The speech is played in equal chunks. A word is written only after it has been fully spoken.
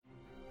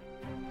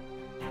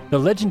The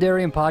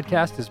Legendarium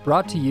podcast is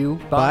brought to you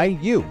by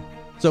you.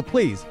 So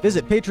please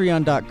visit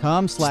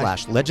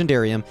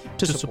patreon.com/legendarium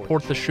to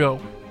support the show.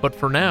 But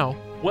for now,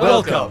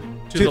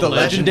 welcome to the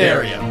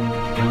Legendarium.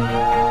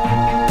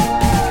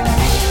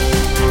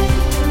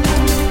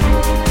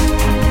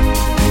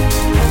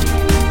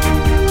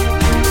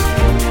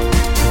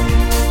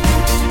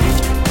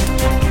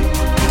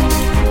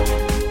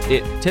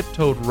 It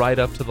tiptoed right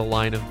up to the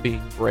line of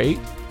being great,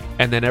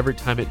 and then every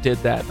time it did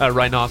that, a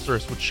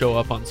rhinoceros would show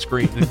up on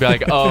screen and be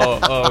like,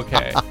 oh,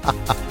 okay.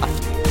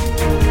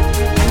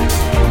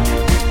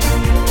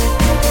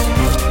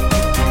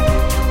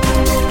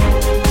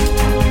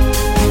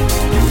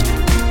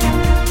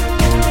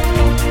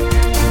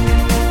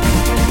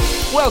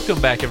 Welcome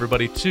back,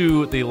 everybody,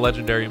 to the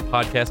Legendarium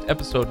Podcast,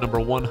 episode number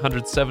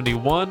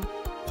 171.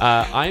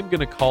 I'm going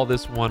to call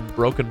this one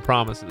Broken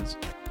Promises.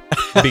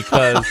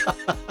 Because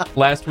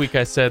last week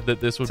I said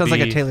that this would Sounds be...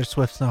 like a Taylor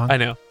Swift song. I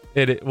know.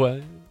 It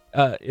was,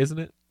 isn't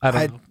it? I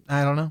don't know.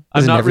 I don't know. I'm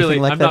Isn't not everything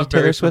really. like I'm that not a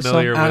Taylor very Swift song?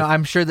 familiar with.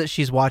 I'm sure that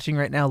she's watching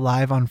right now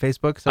live on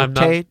Facebook. So I'm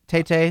not-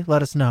 Tay,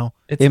 let us know.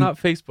 It's not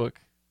Facebook.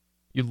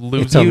 You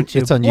lose It's on- it.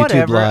 YouTube. it's on YouTube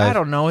Whatever. Live. I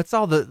don't know. It's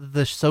all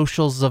the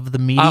socials of the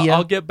media.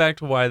 I'll get back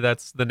to why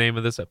that's the name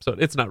of this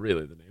episode. It's not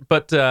really the name,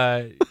 but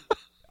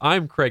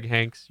I'm Craig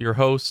Hanks, your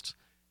host.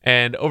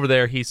 And over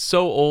there, he's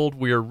so old,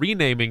 we are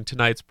renaming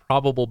tonight's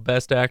probable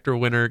Best Actor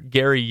winner,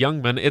 Gary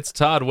Youngman. It's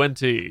Todd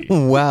Wente.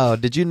 Wow,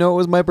 did you know it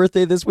was my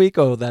birthday this week?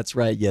 Oh, that's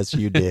right. Yes,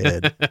 you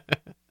did.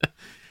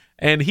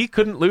 And he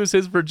couldn't lose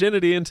his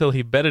virginity until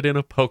he bet it in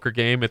a poker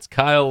game. It's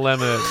Kyle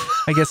Lemon.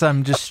 I guess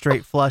I'm just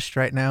straight flushed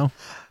right now.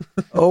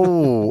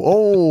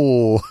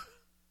 Oh.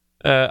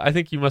 I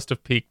think you must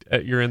have peeked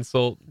at your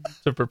insult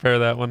to prepare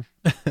that one.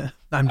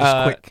 I'm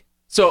just quick.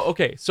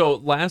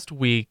 So last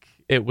week,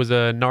 it was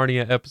a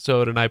Narnia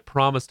episode, and I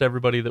promised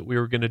everybody that we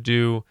were going to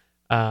do,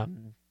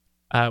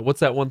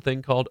 what's that one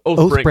thing called?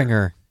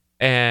 Oathbringer.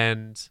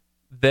 And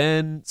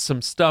then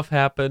some stuff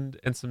happened,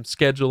 and some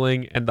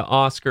scheduling, and the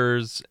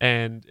Oscars,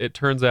 and it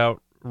turns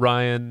out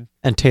Ryan...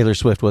 And Taylor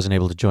Swift wasn't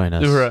able to join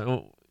us.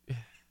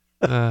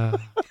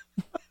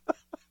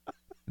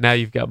 Now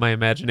you've got my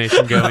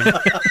imagination going.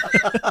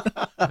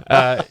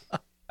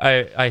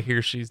 I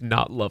hear she's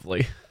not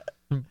lovely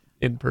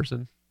in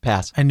person.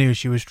 Pass. I knew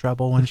she was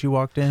trouble when she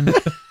walked in.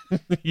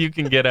 You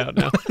can get out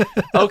now.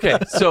 Okay,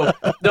 so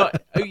no,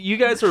 you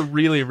guys are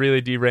really,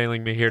 really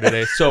derailing me here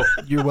today. So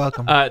You're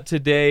welcome.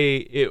 today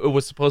it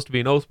was supposed to be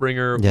an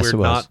Oathbringer. Yes, We're it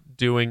was. not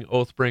doing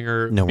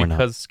Oathbringer No, we're not.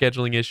 because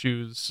scheduling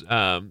issues.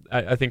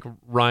 I think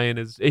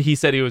Ryan he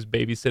said he was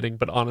babysitting,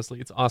 but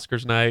honestly, it's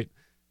Oscars night.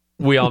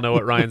 We all know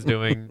what Ryan's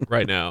doing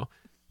right now.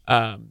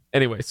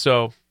 Anyway,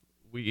 so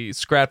we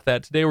scrapped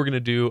that. Today we're going to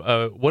do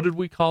what did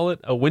we call it?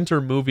 A winter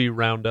movie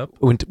roundup.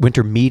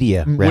 Winter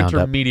Media Roundup.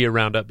 Winter media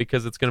roundup,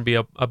 because it's going to be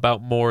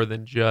about more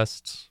than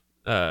just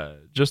the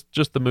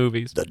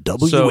movies. The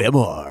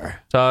WMR. So,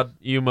 Todd,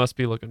 you must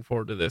be looking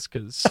forward to this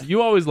because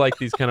you always like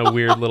these kind of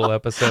weird little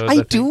episodes.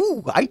 I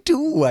do. I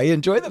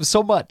enjoy them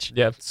so much.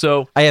 Yeah.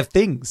 So I have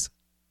things.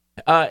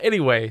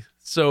 anyway,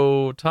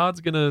 so Todd's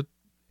gonna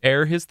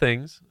air his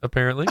things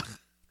apparently,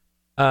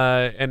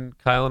 and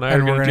Kyle and I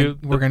are gonna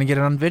we're gonna get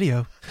it on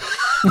video.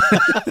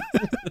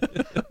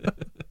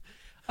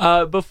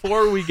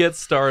 Before we get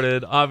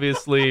started,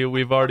 obviously,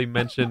 we've already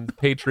mentioned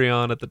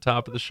Patreon at the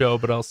top of the show,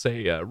 but I'll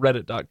say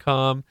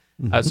reddit.com.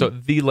 So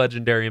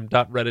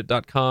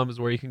thelegendarium.reddit.com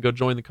is where you can go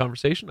join the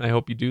conversation. I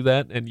hope you do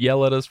that and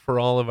yell at us for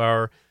all of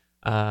our...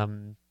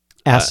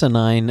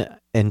 asinine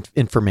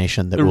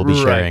information that we'll be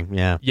sharing.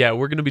 Yeah. Yeah,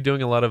 we're going to be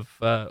doing a lot of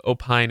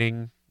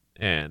opining,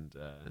 and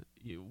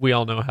we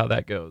all know how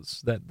that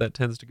goes. That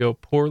tends to go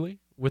poorly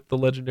with the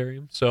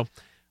Legendarium. So,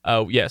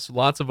 yes,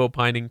 lots of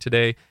opining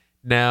today.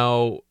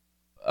 Now...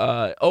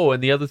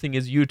 and the other thing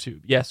is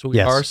YouTube. Yes,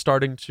 we are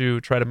starting to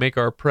try to make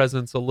our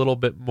presence a little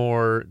bit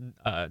more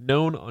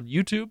known on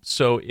YouTube.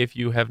 So if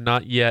you have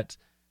not yet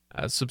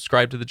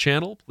subscribed to the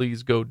channel,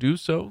 please go do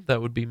so.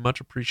 That would be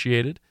much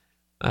appreciated.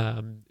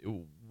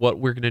 What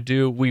we're going to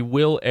do, we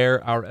will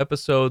air our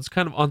episodes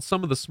kind of on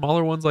some of the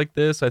smaller ones like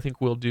this. I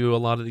think we'll do a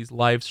lot of these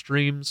live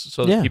streams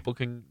so that people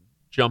can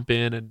jump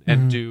in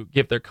and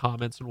give their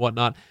comments and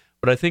whatnot.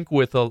 But I think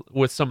with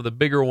some of the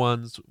bigger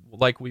ones,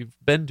 like we've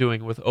been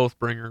doing with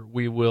Oathbringer,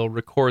 we will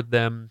record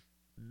them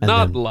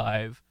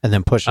live and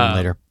then push them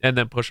later, and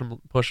then push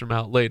them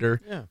out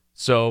later. Yeah.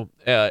 So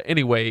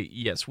anyway,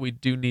 yes, we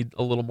do need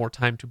a little more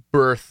time to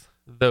birth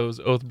those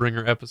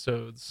Oathbringer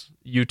episodes,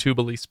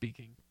 YouTubeally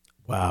speaking.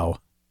 Wow.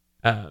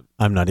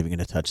 I'm not even going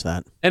to touch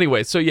that.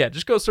 Anyway, so yeah,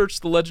 just go search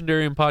the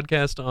Legendarium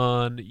Podcast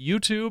on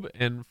YouTube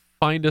and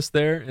find us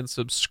there and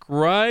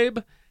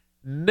subscribe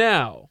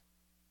now.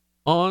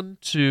 On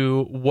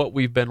to what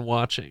we've been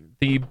watching.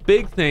 The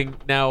big thing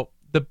now,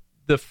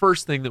 the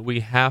first thing that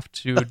we have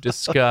to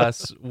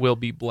discuss will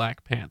be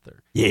Black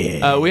Panther.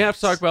 Yeah, we have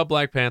to talk about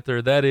Black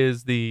Panther. That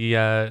is the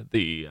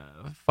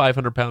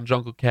 500-pound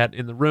jungle cat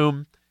in the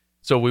room.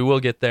 So we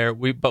will get there.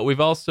 But we've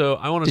also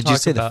I want to. Did you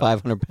say the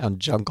 500-pound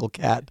jungle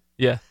cat?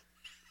 Yeah.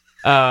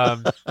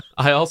 I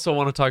also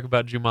want to talk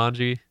about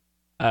Jumanji.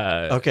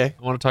 Okay.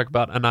 I want to talk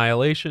about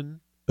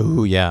Annihilation.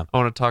 Ooh, yeah. I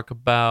want to talk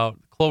about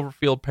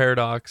Cloverfield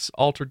Paradox,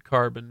 Altered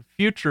Carbon,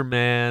 Future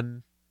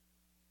Man.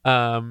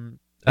 And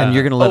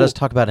you're going to let us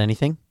talk about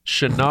anything?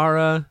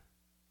 Shannara.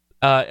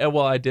 Well,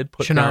 I did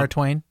put Shannara down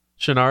Twain.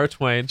 Shannara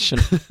Twain.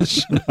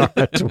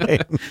 Shannara Twain.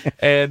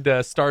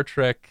 And Star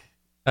Trek.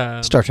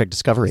 Star Trek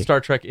Discovery.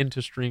 Star Trek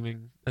Into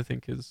Streaming, I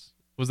think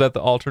was that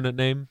the alternate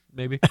name?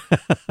 Maybe.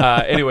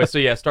 Anyway, so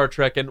yeah, Star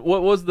Trek, and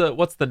what's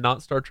the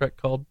not Star Trek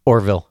called?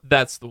 Orville.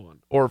 That's the one,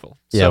 Orville.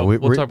 Yeah, So we're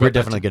talk about that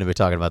definitely too. going to be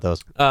talking about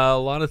those. A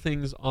lot of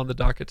things on the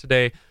docket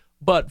today,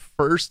 but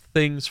first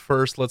things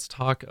first, let's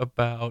talk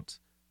about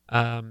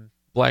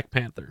Black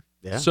Panther.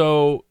 Yeah.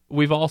 So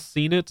we've all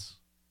seen it.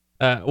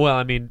 Well,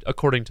 I mean,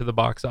 according to the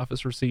box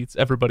office receipts,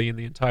 everybody in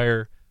the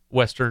entire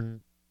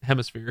Western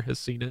Hemisphere has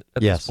seen it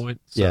at this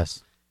point. So,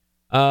 Yes.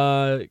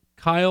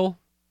 Kyle,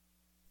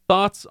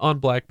 thoughts on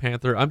Black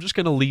Panther? I'm just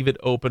going to leave it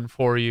open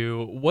for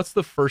you. What's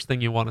the first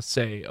thing you want to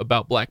say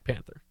about Black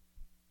Panther?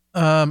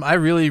 I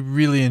really,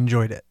 really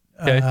enjoyed it.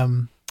 Okay.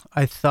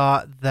 I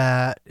thought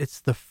that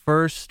it's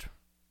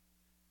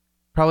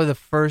probably the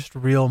first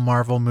real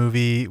Marvel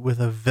movie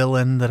with a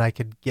villain that I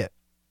could get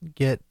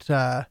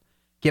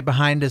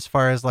behind as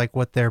far as like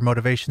what their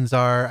motivations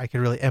are. I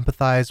could really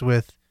empathize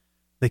with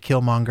the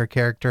Killmonger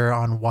character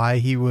on why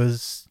he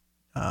was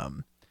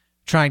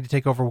trying to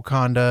take over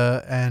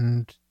Wakanda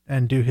and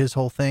do his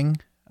whole thing.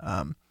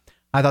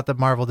 I thought that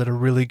Marvel did a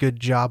really good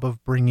job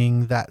of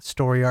bringing that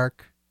story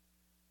arc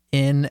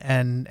in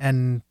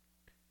and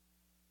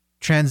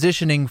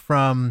transitioning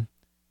from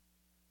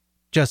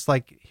just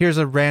like, here's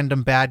a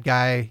random bad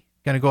guy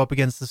going to go up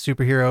against the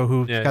superhero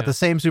who's got the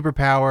same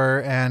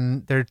superpower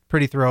and they're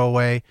pretty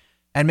throwaway,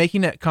 and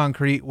making it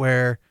concrete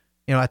where,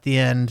 at the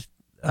end,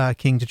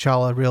 King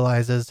T'Challa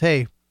realizes,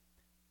 hey,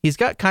 he's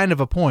got kind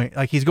of a point.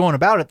 Like, he's going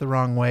about it the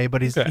wrong way,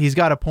 but he's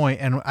got a point,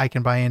 and I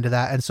can buy into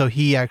that. And so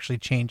he actually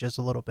changes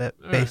a little bit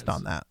based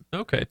on that.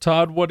 Okay,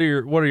 Todd, what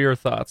are your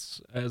thoughts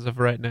as of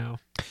right now?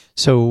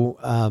 So,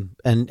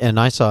 and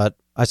I saw it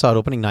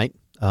opening night,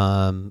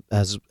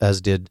 as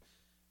did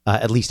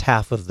at least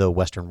half of the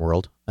Western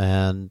world,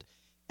 and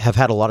have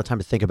had a lot of time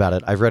to think about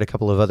it. I've read a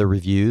couple of other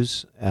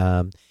reviews,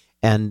 and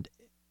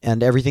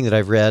everything that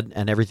I've read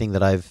and everything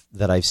that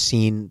I've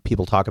seen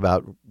people talk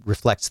about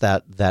reflects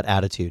that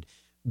attitude.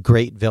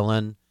 Great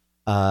villain,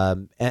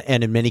 and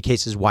in many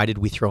cases, why did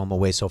we throw him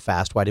away so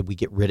fast? Why did we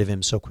get rid of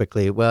him so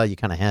quickly? Well, you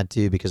kind of had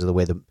to because of the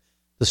way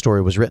the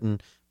story was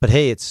written. But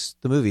hey, it's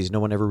the movies. No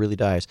one ever really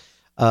dies.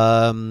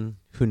 Who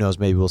knows?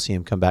 Maybe we'll see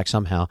him come back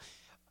somehow.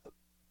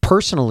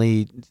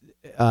 Personally,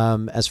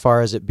 as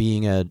far as it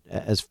being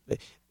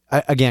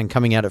again,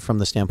 coming at it from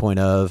the standpoint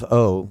of,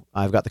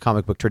 I've got the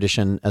comic book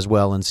tradition as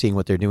well and seeing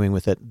what they're doing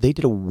with it. They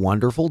did a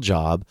wonderful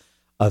job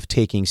of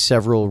taking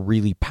several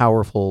really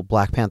powerful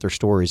Black Panther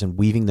stories and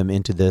weaving them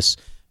into this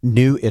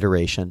new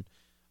iteration,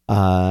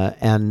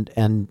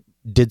 and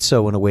did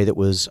so in a way that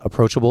was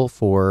approachable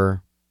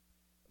for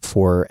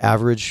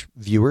average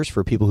viewers,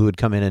 for people who had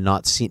come in and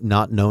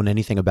not known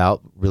anything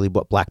about really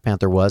what Black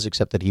Panther was,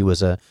 except that he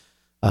was a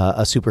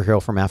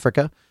superhero from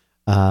Africa.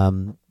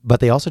 But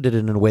they also did it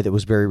in a way that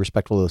was very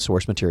respectful of the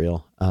source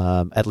material,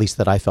 at least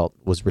that I felt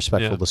was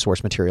respectful of the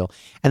source material.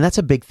 And that's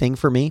a big thing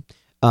for me.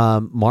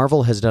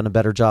 Marvel has done a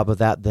better job of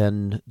that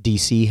than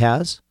DC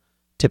has,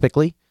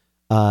 typically.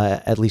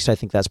 At least I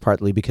think that's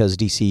partly because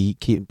DC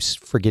keeps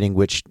forgetting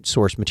which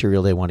source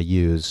material they want to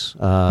use.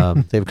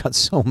 They've got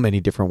so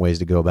many different ways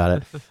to go about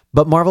it.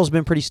 But Marvel's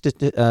been pretty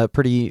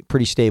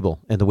stable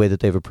in the way that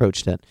they've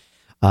approached it.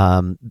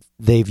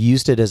 They've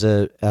used it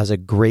as a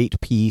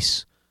great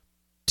piece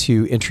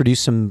to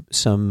introduce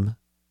some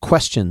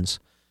questions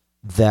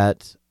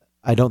that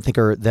I don't think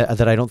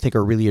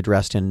are really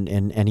addressed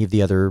in any of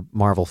the other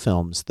Marvel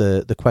films.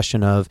 The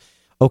question of,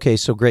 okay,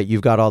 so great,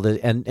 you've got all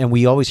the and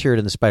we always hear it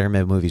in the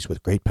Spider-Man movies,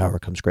 with great power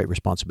comes great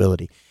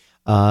responsibility.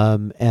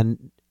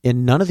 And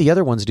in none of the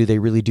other ones do they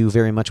really do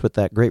very much with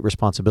that great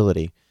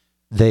responsibility.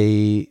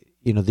 They,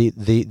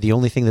 the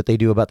only thing that they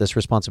do about this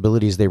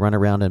responsibility is they run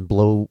around and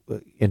blow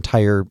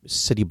entire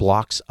city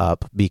blocks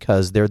up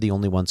because they're the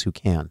only ones who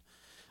can.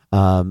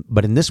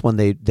 But in this one,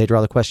 they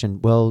draw the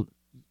question, well,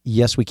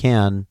 yes, we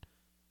can,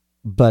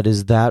 but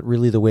is that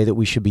really the way that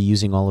we should be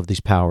using all of these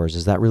powers?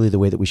 Is that really the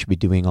way that we should be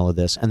doing all of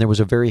this? And there was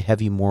a very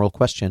heavy moral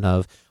question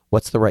of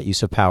what's the right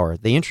use of power?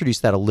 They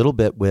introduced that a little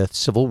bit with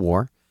Civil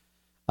War,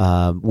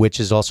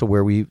 which is also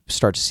where we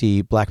start to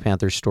see Black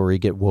Panther's story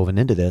get woven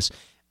into this.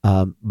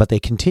 But they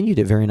continued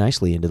it very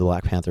nicely into the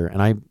Black Panther,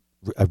 and I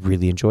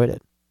really enjoyed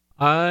it.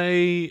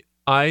 I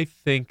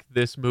think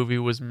this movie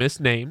was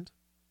misnamed.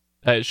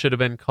 It should have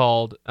been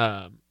called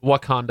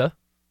Wakanda,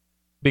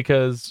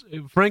 because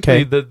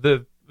frankly,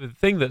 the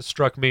thing that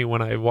struck me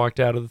when I walked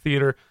out of the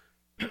theater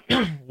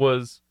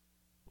was,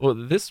 well,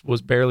 this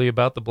was barely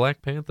about the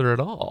Black Panther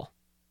at all.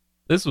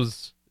 This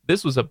was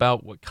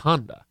about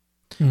Wakanda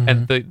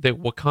and the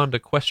Wakanda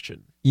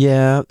question.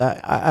 Yeah,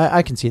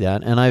 I can see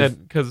that,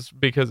 and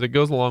because it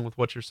goes along with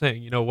what you're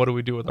saying. What do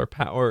we do with our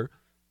power?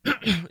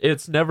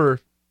 T'Challa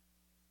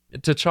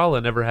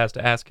never has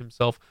to ask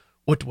himself,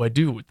 what do I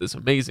do with this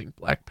amazing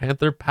Black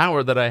Panther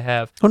power that I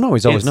have? Oh no,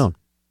 he's always known.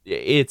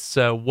 It's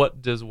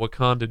what does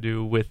Wakanda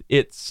do with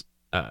its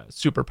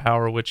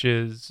superpower, which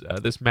is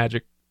this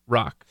magic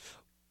rock.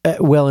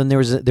 Well, and there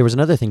was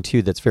another thing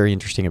too that's very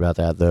interesting about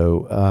that,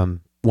 though.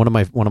 One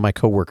of my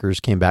coworkers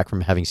came back from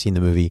having seen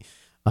the movie.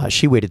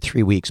 She waited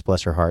 3 weeks,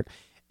 bless her heart,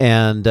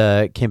 and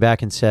came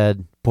back and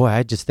said, "Boy,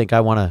 I just think I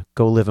want to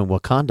go live in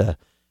Wakanda."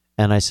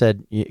 And I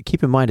said,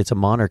 "Keep in mind, it's a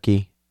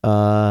monarchy.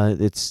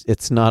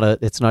 It's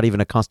not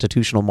even a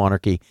constitutional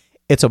monarchy.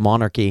 It's a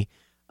monarchy.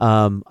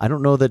 I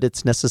don't know that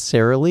it's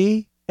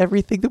necessarily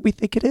everything that we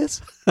think it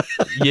is."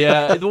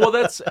 Yeah, well,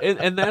 that's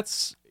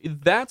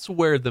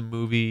where the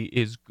movie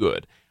is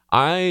good.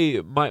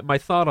 My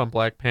thought on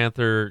Black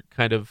Panther,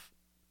 kind of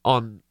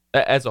on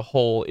as a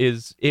whole,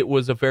 is it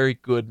was a very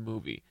good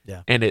movie.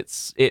 Yeah, and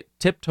it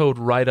tiptoed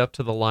right up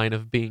to the line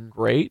of being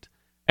great.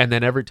 And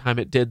then every time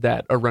it did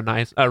that, a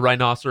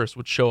rhinoceros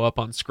would show up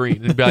on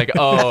screen and be like,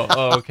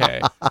 "Oh,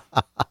 okay."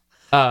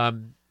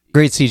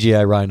 Great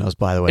CGI rhinos,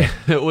 by the way.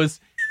 It was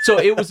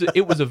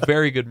a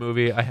very good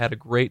movie. I had a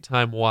great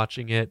time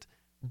watching it,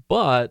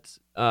 but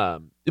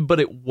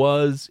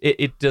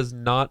it does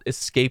not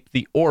escape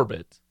the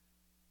orbit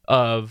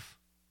of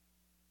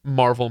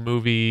Marvel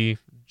movie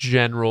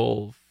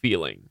general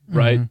feeling,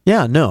 right? Mm-hmm.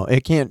 Yeah, no,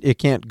 it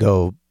can't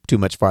go too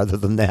much farther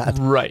than that.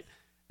 Right.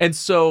 And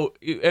so,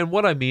 and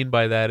what I mean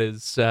by that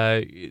is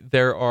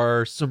there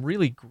are some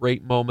really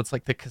great moments,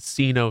 like the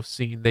casino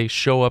scene. They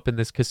show up in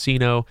this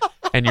casino,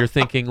 and you're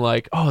thinking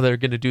like, oh, they're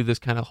going to do this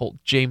kind of whole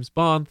James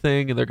Bond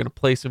thing, and they're going to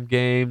play some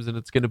games, and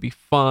it's going to be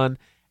fun.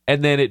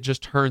 And then it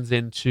just turns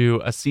into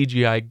a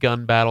CGI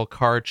gun battle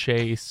car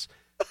chase.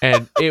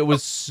 And it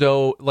was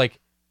so,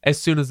 like,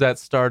 as soon as that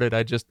started,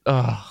 I just,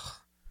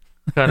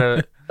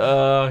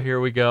 here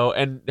we go.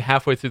 And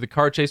halfway through the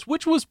car chase,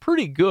 which was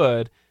pretty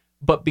good,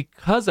 but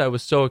because I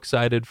was so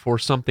excited for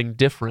something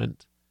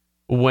different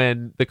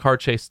when the car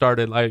chase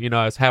started, I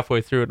was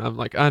halfway through it and I'm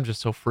like, I'm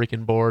just so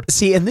freaking bored.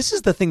 See, and this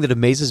is the thing that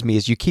amazes me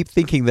is you keep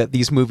thinking that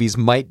these movies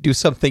might do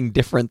something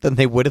different than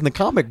they would in the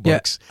comic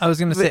books. Yeah, I was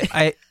going to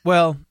say,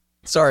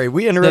 Sorry,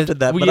 we interrupted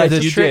that, but you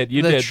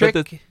did.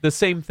 But the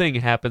same thing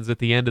happens at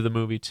the end of the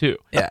movie too.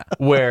 Yeah,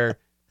 where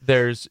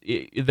there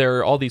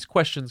are all these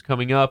questions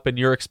coming up, and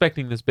you're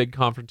expecting this big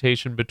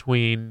confrontation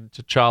between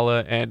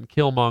T'Challa and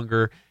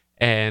Killmonger,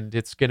 and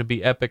it's going to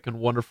be epic and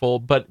wonderful.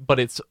 But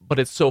it's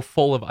so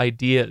full of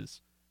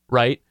ideas,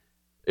 right?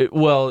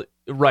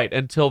 Right,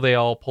 until they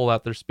all pull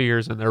out their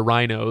spears and their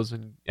rhinos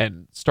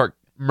and start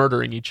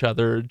murdering each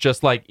other,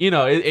 just like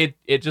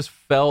it just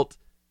felt.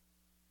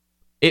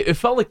 It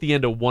felt like the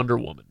end of Wonder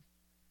Woman.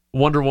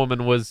 Wonder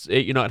Woman was,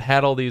 it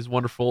had all these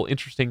wonderful,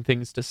 interesting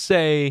things to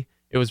say.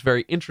 It was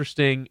very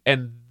interesting,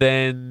 and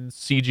then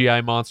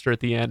CGI monster at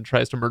the end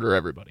tries to murder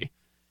everybody.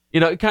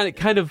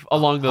 Kind of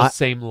along those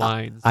same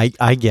lines.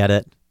 I get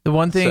it. The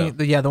one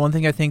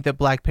thing I think that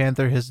Black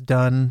Panther has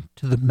done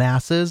to the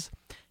masses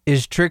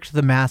is tricked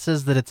the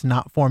masses that it's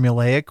not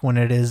formulaic when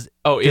it is.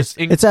 Oh, it's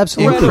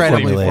absolutely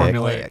incredibly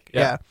formulaic.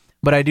 Yeah.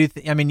 But I do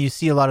you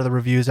see a lot of the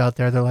reviews out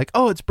there, they're like,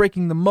 oh, it's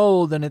breaking the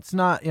mold and it's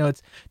not,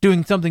 it's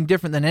doing something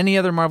different than any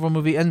other Marvel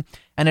movie. And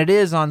it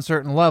is on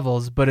certain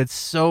levels, but it's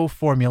so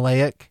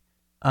formulaic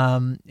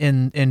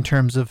in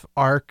terms of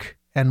arc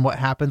and what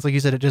happens. Like you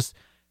said,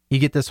 you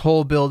get this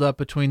whole build up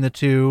between the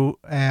two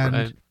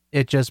and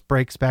it just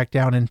breaks back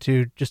down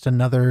into just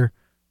another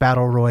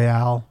battle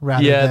royale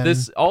than...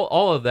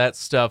 all of that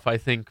stuff I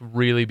think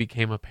really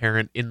became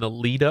apparent in the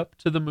lead up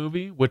to the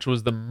movie, which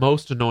was the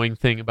most annoying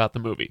thing about the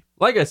movie.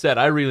 Like I said,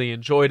 I really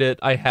enjoyed it.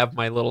 I have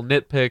my little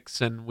nitpicks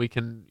and we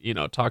can,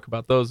 talk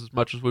about those as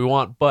much as we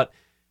want, but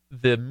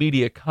the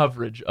media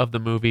coverage of the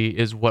movie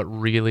is what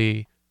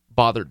really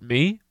bothered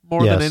me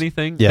more than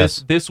anything.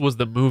 Yes. This was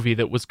the movie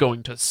that was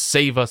going to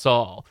save us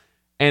all.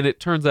 And it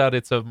turns out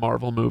it's a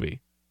Marvel movie.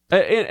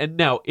 And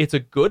now it's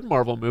a good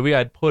Marvel movie.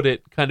 I'd put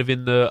it kind of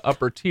in the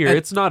upper tier.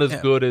 It's not as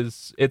good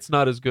as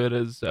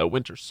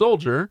Winter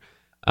Soldier.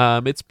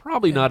 It's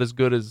probably not as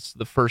good as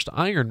the first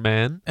Iron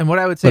Man. And what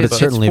I would say is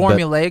it's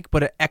formulaic,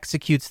 but it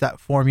executes that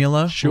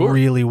formula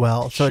really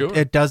well. So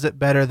it does it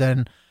better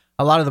than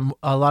a lot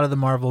of the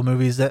Marvel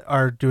movies that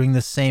are doing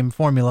the same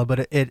formula,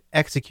 but it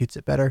executes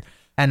it better.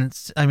 And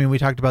we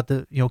talked about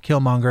the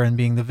Killmonger and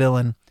being the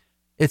villain.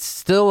 It's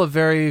still a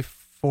very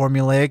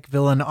formulaic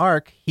villain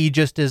arc. He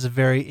just is a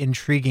very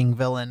intriguing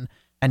villain,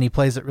 and he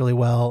plays it really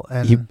well.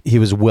 And he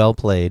was well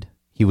played.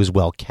 He was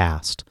well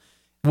cast.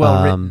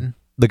 Well written.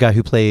 The guy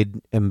who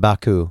played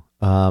M'Baku,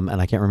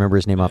 and I can't remember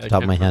his name off the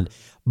top of my head,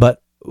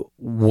 but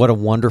what a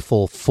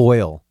wonderful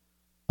foil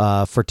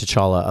for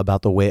T'Challa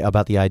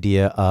about the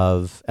idea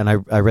of, and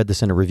I read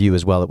this in a review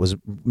as well. It was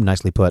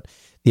nicely put.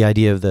 The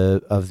idea of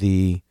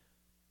the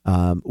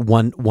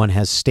one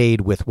has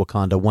stayed with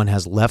Wakanda, one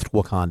has left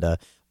Wakanda,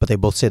 but they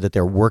both say that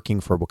they're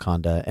working for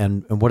Wakanda.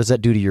 And what does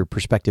that do to your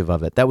perspective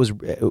of it? That was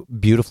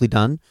beautifully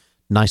done,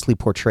 nicely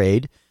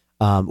portrayed,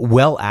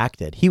 well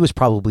acted. He was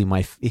probably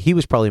my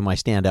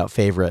standout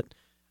favorite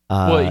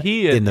Well,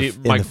 in the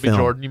Michael B. film.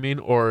 Jordan, you mean,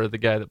 or the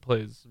guy that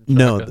plays?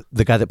 No, Chewbacca?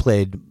 the guy that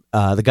played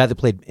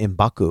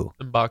M'Baku.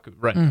 M'Baku.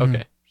 Right. Mhm.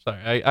 Okay.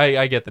 Sorry,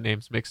 I get the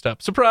names mixed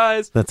up.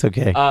 Surprise. That's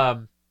okay.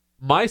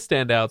 My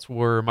standouts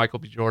were Michael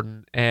B.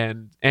 Jordan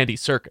and Andy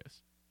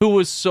Serkis, who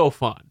was so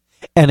fun.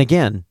 And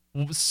again,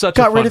 Such a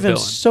got fun rid of him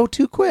villain. so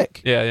too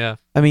quick. Yeah.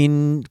 I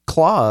mean,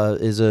 Claw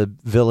is a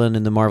villain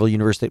in the Marvel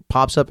universe that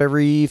pops up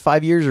every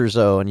 5 years or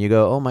so, and you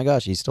go, "Oh my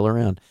gosh, he's still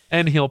around."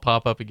 And he'll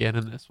pop up again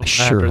in this one. I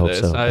sure after hope this.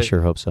 so. I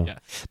sure hope so. Yeah.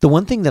 The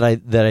one thing that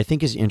I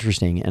think is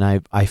interesting,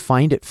 and I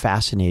find it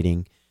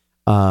fascinating,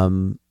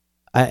 and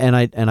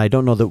I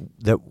don't know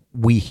that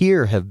we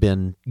here have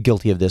been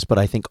guilty of this, but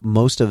I think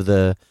most of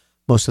the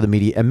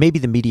media, and maybe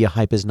the media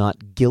hype is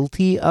not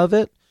guilty of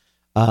it,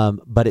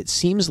 but it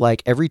seems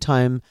like every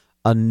time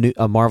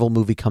a Marvel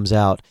movie comes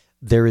out,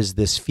 there is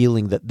this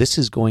feeling that this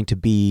is going to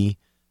be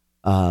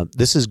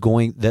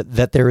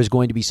that there is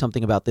going to be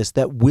something about this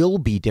that will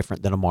be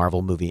different than a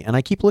Marvel movie. And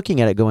I keep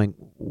looking at it going,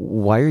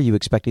 why are you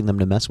expecting them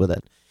to mess with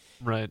it?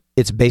 Right.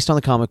 It's based on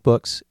the comic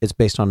books. It's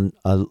based on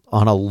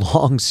a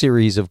long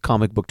series of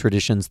comic book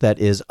traditions that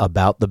is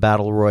about the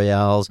battle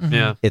royales. Mhm.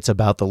 Yeah. It's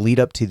about the lead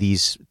up to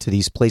these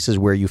places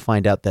where you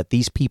find out that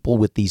these people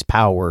with these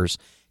powers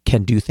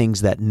can do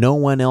things that no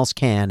one else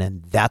can,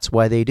 and that's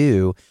why they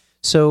do.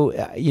 So,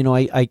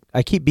 I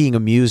keep being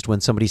amused when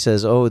somebody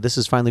says, "Oh, this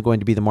is finally going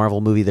to be the Marvel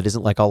movie that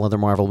isn't like all other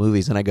Marvel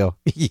movies," and I go,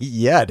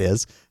 "Yeah, it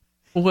is.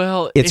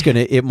 Well,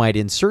 It might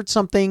insert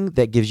something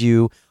that gives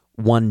you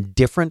one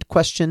different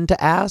question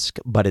to ask,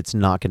 but it's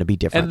not going to be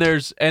different."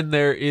 and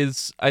there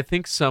is, I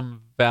think,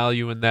 some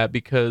value in that,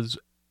 because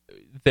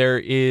there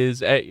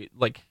is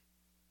like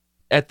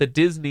at the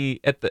Disney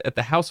at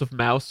the House of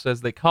Mouse,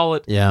 as they call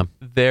it. Yeah.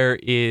 There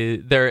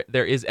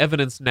is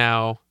evidence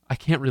now. I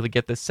can't really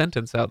get this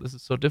sentence out. This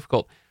is so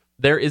difficult.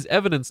 There is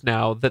evidence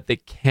now that they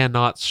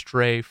cannot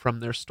stray from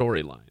their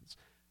storylines.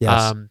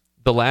 Yes.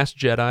 The Last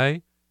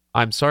Jedi.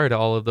 I'm sorry to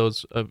all of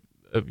those of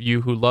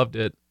you who loved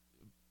it.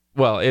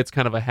 Well, it's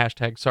kind of a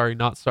hashtag sorry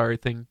not sorry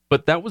thing,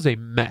 but that was a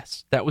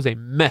mess. That was a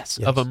mess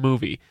of a Yes.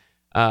 movie,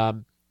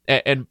 and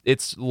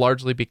it's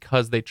largely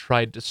because they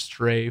tried to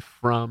stray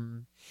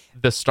from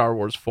the Star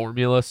Wars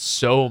formula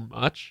so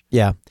much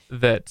Yeah.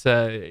 that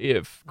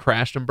it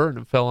crashed and burned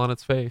and fell on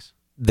its face.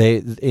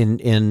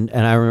 And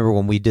I remember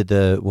when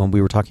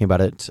we were talking about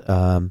it,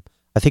 I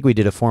think we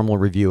did a formal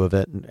review of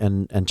it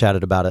and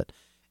chatted about it,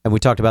 and we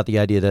talked about the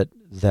idea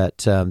that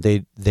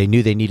they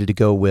knew they needed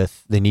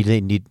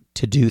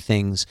to do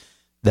things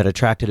that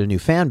attracted a new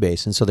fan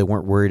base, and so they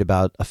weren't worried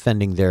about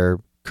offending their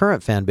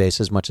current fan base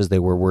as much as they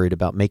were worried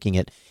about making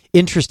it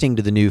interesting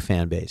to the new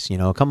fan base.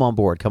 Come on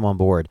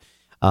board,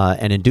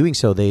 and in doing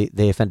so,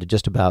 they offended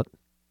just about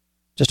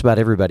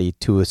everybody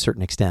to a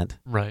certain extent.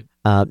 Right.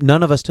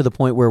 None of us to the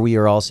point where we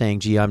are all saying,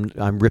 "Gee,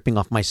 I'm ripping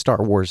off my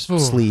Star Wars Ooh,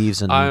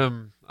 sleeves," and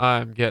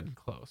I'm getting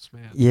close,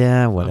 man.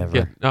 yeah,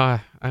 whatever.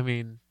 I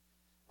mean,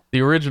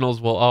 the originals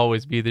will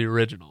always be the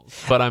originals,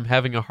 but I'm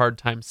having a hard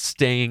time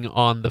staying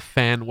on the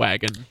fan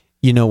wagon,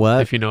 You know what?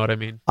 if you know what I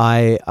mean.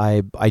 I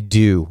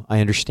do.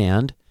 I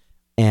understand,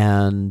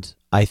 and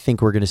I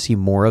think we're going to see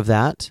more of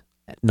that,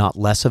 not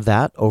less of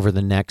that, over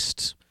the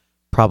next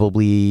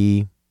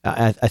probably.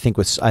 I think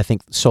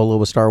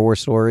Solo, a Star Wars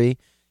story,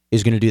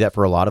 is going to do that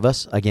for a lot of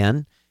us.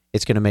 Again,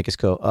 it's going to make us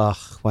go, "Ugh,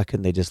 why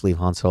couldn't they just leave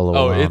Han Solo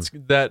alone?" It's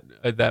that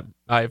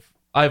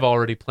I've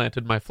already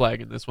planted my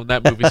flag in this one.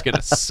 That movie's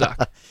gonna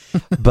suck.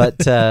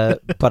 but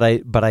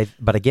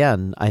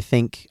again,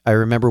 I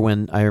remember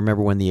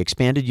when the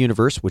expanded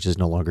universe, which is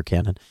no longer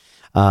canon,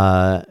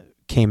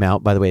 came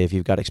out. By the way, if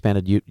you've got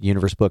expanded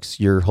universe books,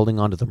 you're holding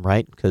on to them,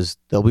 right? Because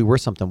they'll be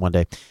worth something one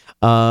day.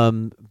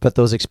 But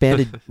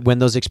when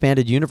those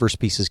expanded universe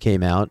pieces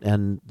came out,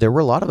 and there were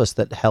a lot of us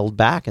that held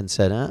back and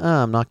said,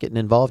 "I'm not getting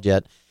involved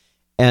yet."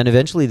 And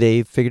eventually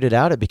they figured it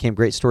out. It became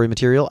great story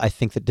material. I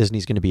think that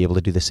Disney's going to be able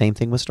to do the same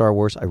thing with Star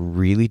Wars. I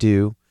really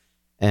do.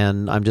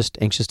 And I'm just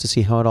anxious to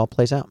see how it all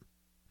plays out.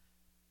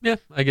 Yeah,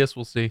 I guess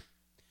we'll see.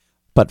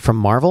 But from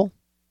Marvel,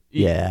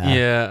 yeah.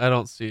 Yeah, I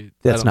don't see.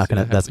 That's not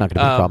gonna be a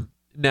problem.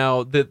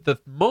 Now, the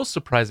most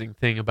surprising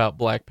thing about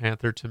Black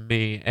Panther to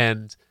me,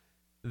 and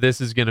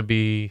this is going to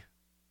be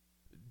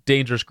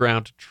dangerous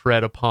ground to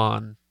tread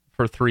upon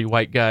for three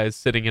white guys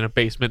sitting in a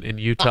basement in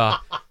Utah,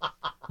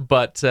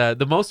 but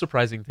the most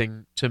surprising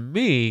thing to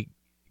me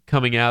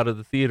coming out of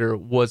the theater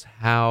was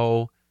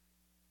how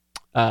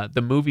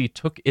the movie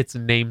took its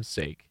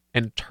namesake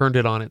and turned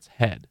it on its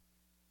head.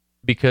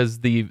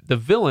 Because the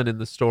villain in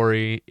the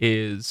story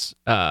is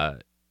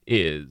Killmonger,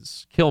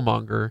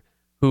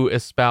 who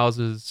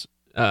espouses,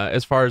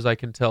 as far as I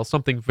can tell,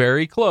 something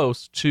very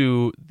close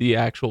to the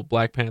actual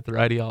Black Panther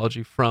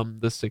ideology from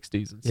the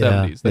 60s and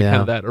 70s, kind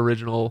of that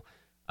original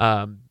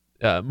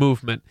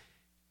movement.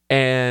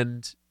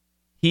 And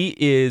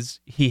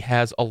he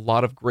has a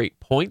lot of great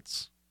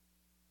points.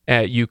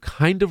 You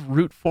kind of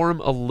root for him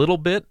a little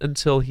bit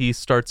until he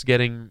starts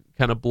getting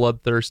kind of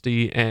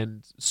bloodthirsty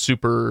and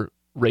super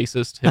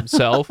racist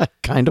himself.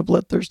 Kind of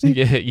bloodthirsty.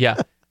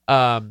 Yeah.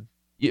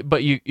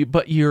 but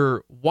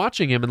you're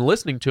watching him and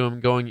listening to him,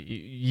 going,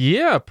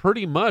 yeah,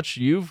 pretty much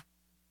you've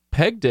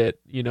pegged it.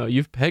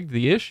 You've pegged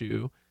the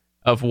issue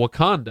of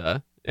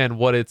Wakanda and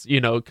what it's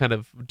kind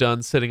of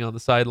done sitting on the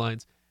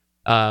sidelines.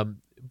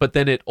 But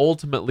then it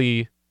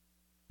ultimately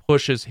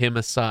pushes him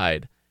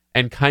aside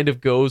and kind of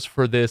goes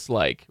for this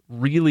like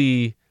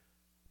really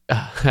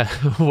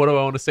what do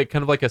I want to say,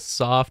 kind of like a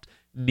soft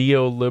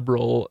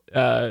neoliberal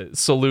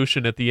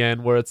solution at the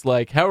end, where it's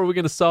like, how are we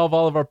going to solve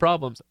all of our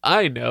problems?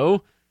 I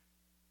know,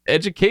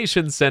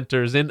 education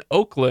centers in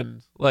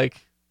Oakland.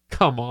 Like,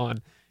 come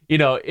on.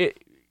 In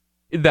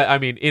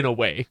a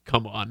way,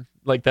 come on,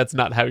 like that's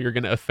not how you're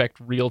going to affect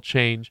real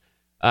change.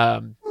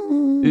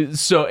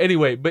 So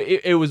anyway, but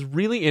it was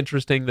really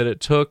interesting that it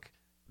took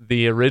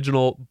the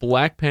original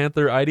Black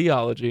Panther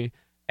ideology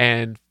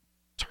and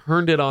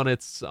turned it on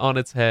its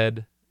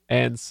head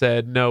and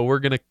said, no, we're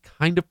going to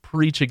kind of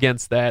preach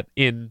against that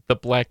in the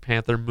Black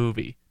Panther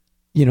movie.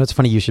 It's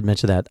funny you should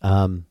mention that.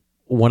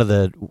 One of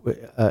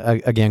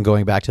the again,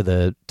 going back to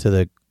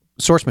the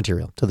source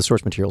material,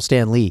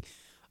 Stan Lee,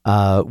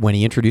 when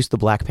he introduced the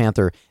Black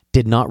Panther,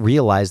 did not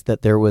realize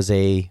that there was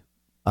a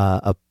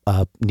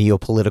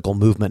neo-political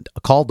movement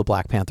called the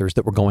Black Panthers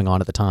that were going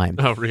on at the time.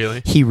 Oh,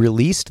 really? He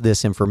released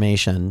this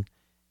information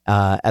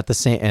at the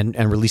same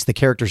and released the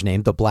character's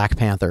name, the Black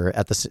Panther,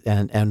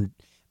 and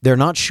they're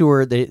not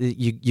sure.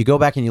 You go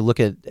back and you look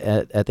at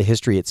the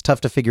history. It's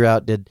tough to figure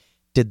out. Did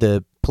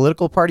the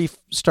political party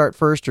start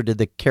first, or did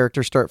the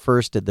character start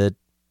first? Did the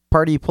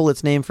party pull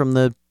its name from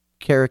the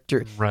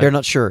character? Right. They're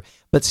not sure.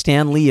 But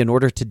Stan Lee, in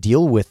order to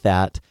deal with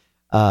that,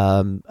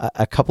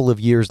 a couple of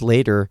years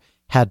later,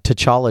 had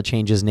T'Challa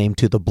change his name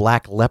to the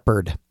Black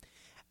Leopard.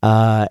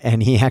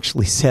 And he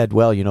actually said,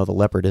 well, the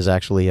leopard is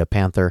actually a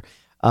panther,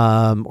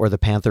 or the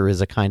panther is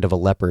a kind of a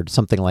leopard,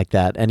 something like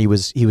that. And he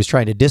was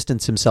trying to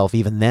distance himself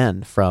even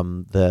then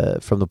from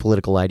the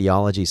political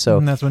ideology. So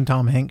and that's when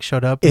Tom Hanks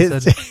showed up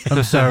and said,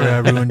 I'm sorry I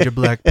ruined your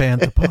Black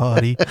Panther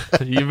party.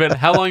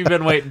 How long you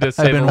been waiting to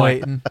say? I've been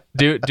waiting.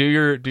 Do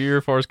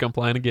your Forrest Gump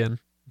line again.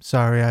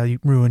 Sorry I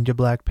ruined your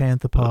Black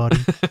Panther party.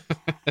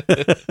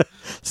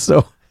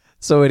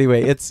 So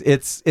anyway, it's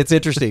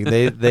interesting.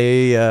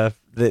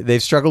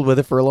 They've struggled with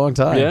it for a long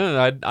time.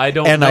 Yeah, I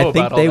don't and know I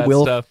think about they all that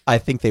will. stuff. I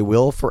think they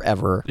will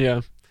forever.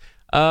 Yeah.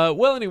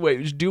 Well,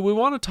 anyway, do we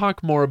want to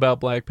talk more about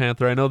Black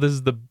Panther? I know this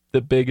is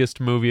the biggest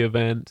movie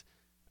event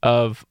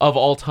of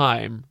all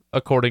time,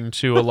 according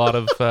to a lot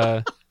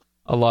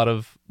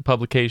of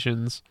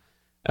publications.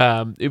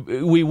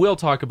 We will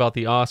talk about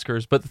the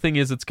Oscars, but the thing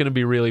is, it's going to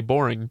be really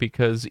boring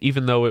because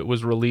even though it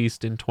was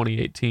released in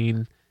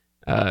 2018.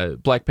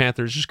 Black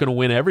Panther is just going to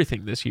win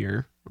everything this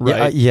year,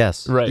 right?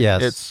 Yes. Right.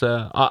 Yes. It's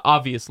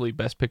obviously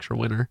Best Picture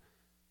winner.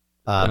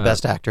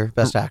 Best actor,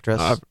 best actress.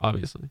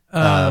 Obviously.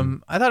 I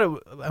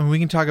thought we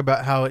can talk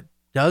about how it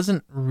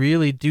doesn't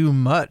really do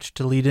much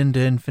to lead into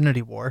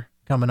Infinity War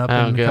coming up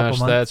in a couple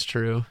months. That's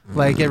true.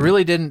 Like, it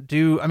really didn't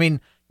do... I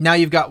mean, now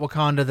you've got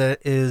Wakanda that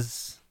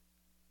is...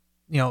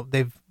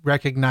 they've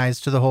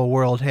recognized to the whole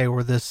world, hey,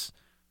 we're this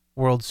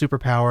world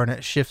superpower, and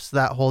it shifts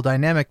that whole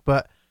dynamic,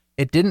 but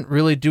it didn't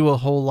really do a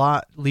whole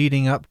lot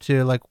leading up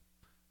to, like,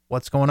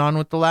 what's going on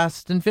with the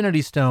last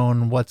Infinity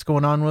Stone, what's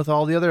going on with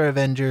all the other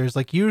Avengers.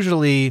 Like,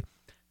 usually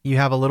you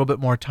have a little bit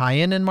more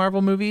tie-in in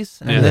Marvel movies,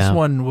 and this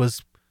one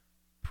was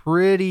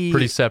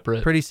pretty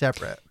separate. Pretty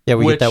separate. Yeah,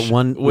 we get that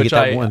one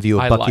view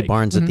of Bucky like.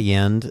 Barnes at the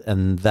end,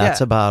 and that's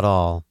about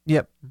all.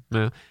 Yep.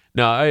 Yeah.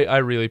 No, I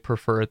really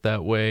prefer it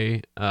that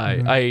way.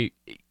 I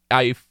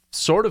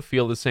sort of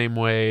feel the same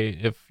way,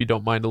 if you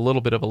don't mind a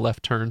little bit of a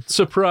left turn.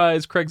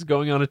 Surprise, Craig's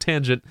going on a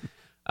tangent.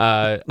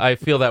 I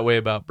feel that way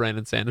about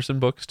Brandon Sanderson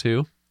books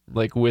too.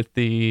 Like with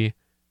the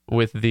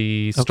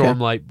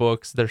Stormlight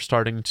books, they're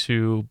starting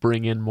to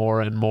bring in more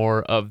and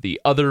more of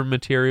the other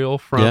material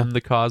from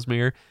the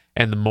Cosmere,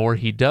 and the more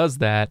he does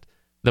that,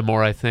 the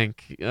more I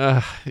think,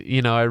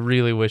 I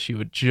really wish he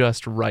would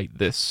just write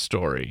this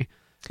story.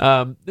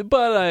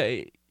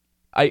 But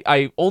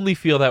I only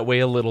feel that way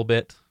a little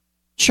bit.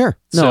 Sure.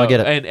 No, I get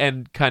it.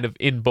 And kind of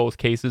in both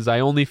cases, I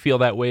only feel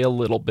that way a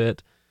little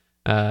bit.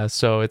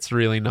 So it's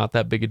really not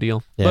that big a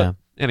deal. Yeah. But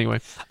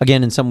anyway.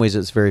 Again, in some ways,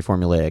 it's very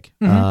formulaic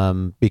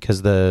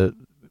because the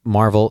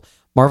Marvel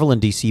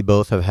and DC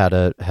both have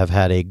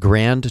had a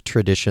grand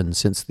tradition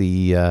since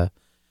the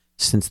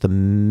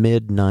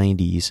mid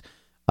 '90s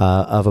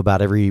of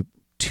about every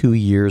 2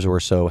 years or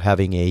so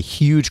having a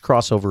huge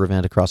crossover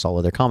event across all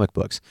of their comic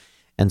books,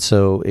 and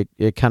so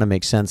it kind of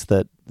makes sense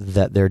that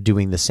they're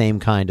doing the same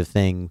kind of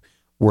thing,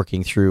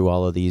 working through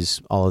all of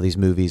these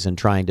movies and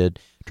trying to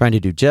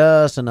do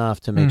just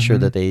enough to make sure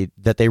that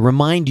they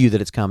remind you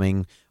that it's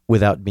coming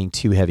without being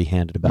too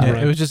heavy-handed about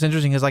it. It was just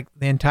interesting because, like,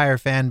 the entire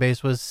fan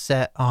base was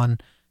set on,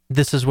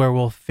 this is where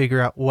we'll figure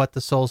out what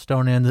the Soul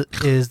Stone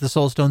is. The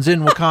Soul Stone's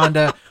in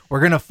Wakanda. We're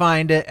going to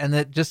find it. And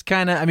that just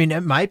kind of, I mean,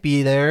 it might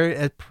be there.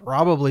 It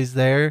probably is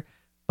there,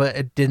 but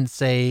it didn't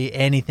say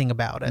anything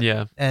about it.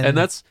 Yeah. And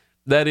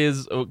that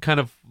is kind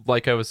of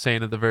like I was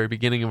saying at the very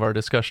beginning of our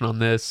discussion on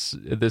this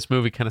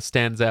movie kind of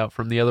stands out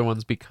from the other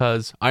ones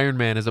because Iron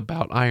Man is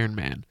about Iron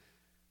Man.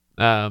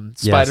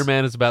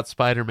 Spider-Man is about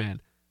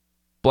Spider-Man.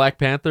 Black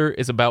Panther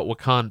is about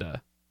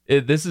Wakanda.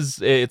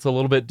 It's a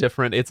little bit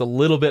different. It's a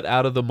little bit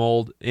out of the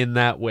mold in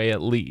that way,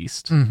 at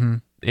least. Mm-hmm.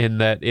 In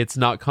that it's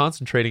not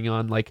concentrating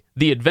on like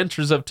the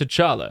adventures of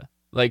T'Challa.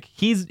 Like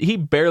he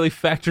barely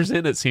factors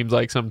in, it seems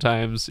like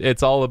sometimes.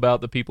 It's all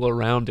about the people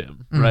around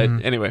him, right?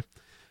 Anyway,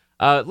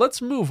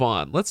 let's move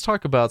on. Let's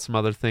talk about some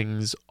other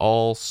things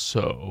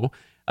also.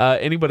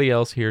 Anybody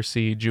else here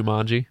see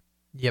Jumanji?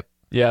 Yep.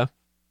 Yeah.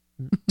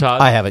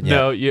 Todd? I haven't yet.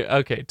 No,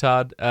 okay,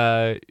 Todd,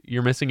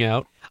 you're missing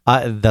out.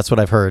 That's what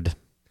I've heard.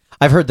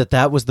 I've heard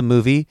that was the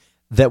movie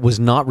that was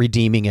not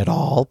redeeming at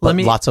all, but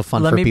lots of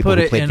fun for people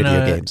who played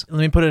video games.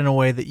 Let me put it in a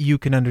way that you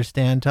can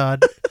understand,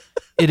 Todd.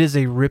 It is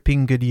a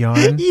ripping good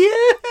yarn. Yeah.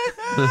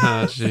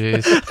 Oh,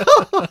 jeez.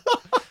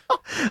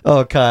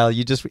 Oh, Kyle,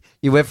 you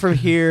went from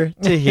here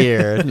to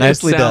here.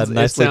 Nicely done.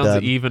 Nicely done. It sounds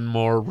done. even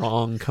more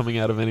wrong coming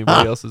out of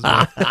anybody else's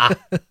mouth.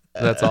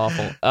 That's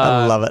awful.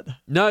 I love it.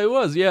 No, it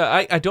was.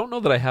 Yeah, I don't know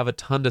that I have a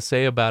ton to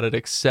say about it,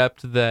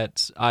 except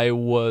that I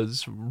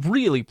was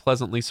really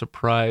pleasantly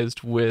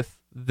surprised with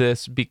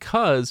this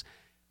because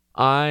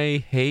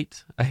I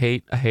hate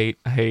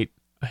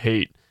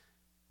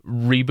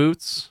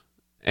reboots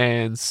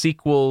and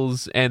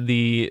sequels and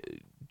the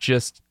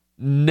just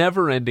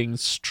never-ending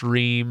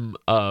stream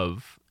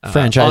of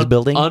franchise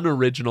building,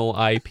 unoriginal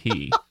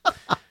IP.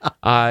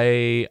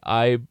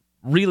 I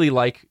really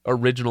like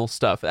original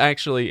stuff,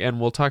 actually, and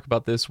we'll talk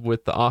about this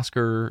with the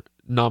Oscar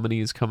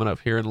nominees coming up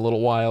here in a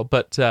little while.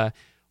 But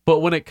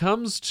when it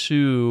comes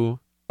to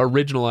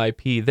original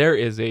IP, there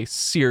is a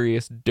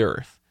serious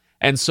dearth.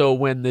 And so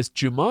when this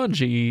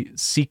Jumanji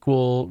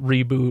sequel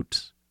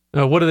reboot,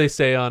 what do they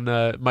say on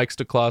Mike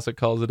Stoklasik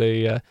calls it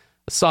a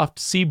soft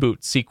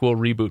C-boot sequel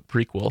reboot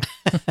prequel,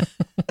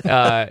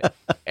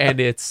 and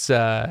it's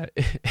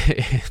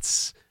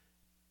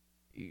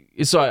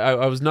so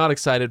I was not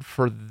excited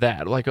for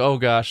that. Like, oh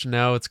gosh,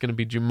 now it's going to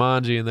be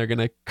Jumanji, and they're going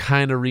to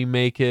kind of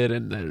remake it,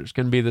 and there's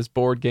going to be this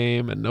board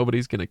game, and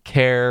nobody's going to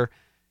care.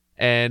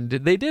 And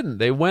they didn't.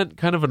 They went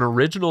kind of an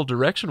original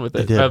direction with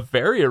it, a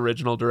very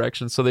original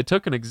direction. So they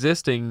took an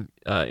existing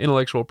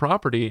intellectual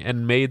property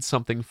and made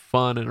something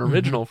fun and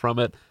original from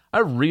it. I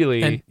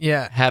really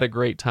had a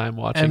great time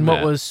watching and that.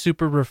 what was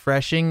super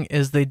refreshing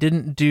is they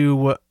didn't do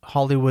what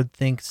Hollywood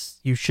thinks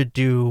you should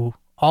do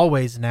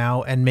always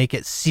now and make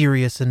it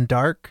serious and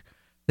dark.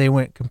 They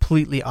went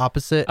completely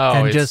opposite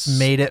and just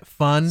made it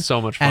fun.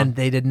 So much fun. And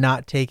they did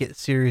not take it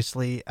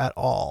seriously at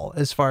all.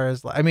 As far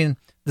as, I mean,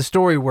 the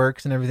story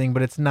works and everything,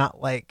 but it's not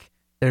like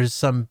there's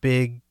some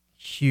big,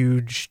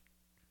 huge,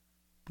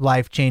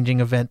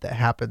 life-changing event that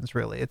happens,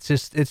 really. It's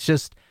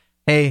just,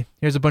 hey,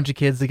 here's a bunch of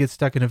kids that get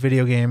stuck in a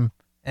video game,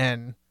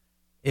 and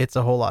it's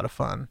a whole lot of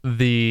fun.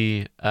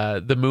 The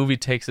movie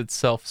takes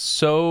itself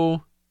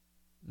so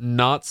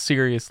not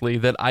seriously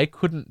that I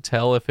couldn't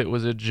tell if it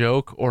was a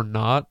joke or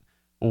not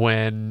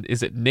when,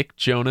 is it Nick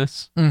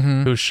Jonas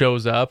who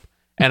shows up?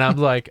 And I'm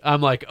like,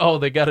 oh,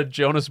 they got a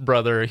Jonas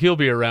brother. He'll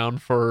be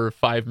around for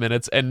 5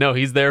 minutes. And no,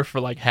 he's there for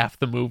like half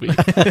the movie.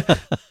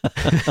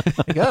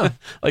 Go.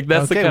 Like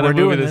that's the kind of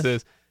movie this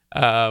is.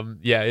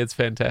 Yeah, it's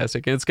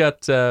fantastic. And it's got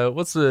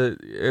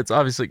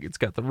it's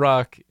got The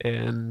Rock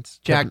and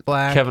Jack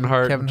Black, Kevin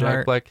Hart,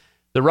 Jack Black.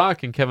 The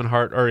Rock and Kevin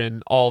Hart are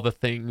in all the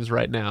things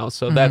right now,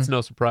 so that's no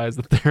surprise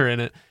that they're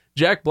in it.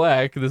 Jack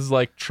Black, this is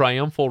like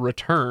triumphal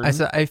return.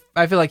 I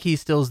feel like he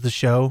steals the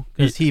show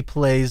because he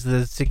plays the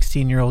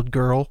 16-year-old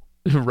girl.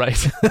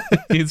 Right.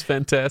 He's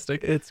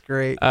fantastic. It's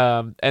great.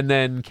 And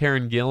then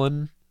Karen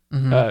Gillan,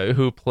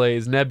 who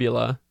plays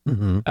Nebula,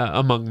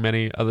 among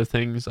many other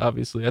things.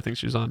 Obviously, I think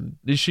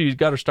she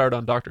got her start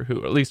on Doctor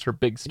Who, or at least her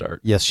big start.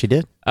 Yes, she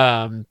did.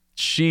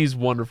 She's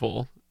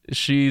wonderful.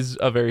 She's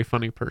a very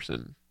funny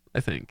person,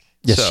 I think.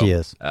 Yes, she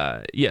is.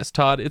 Yes,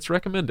 Todd, it's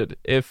recommended.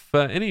 If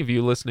any of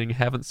you listening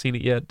haven't seen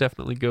it yet,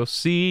 definitely go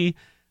see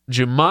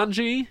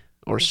Jumanji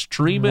or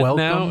stream it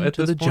now at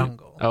this point.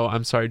 Jungle. Oh,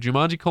 I'm sorry.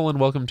 Jumanji: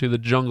 Welcome to the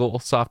Jungle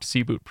soft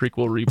C-boot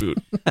prequel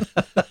reboot.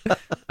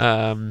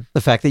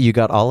 The fact that you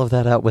got all of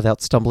that out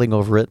without stumbling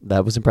over it,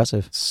 that was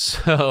impressive.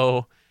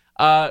 So,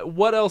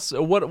 what else?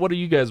 What are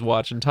you guys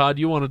watching? Todd,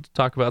 you wanted to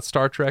talk about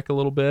Star Trek a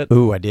little bit?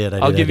 Ooh, I did.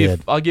 I'll give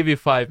you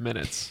 5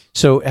 minutes.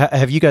 So,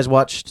 have you guys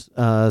watched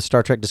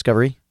Star Trek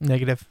Discovery?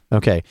 Negative.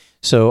 Okay.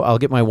 So, I'll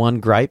get my one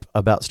gripe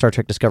about Star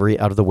Trek Discovery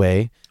out of the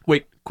way.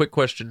 Wait, quick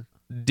question.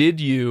 Did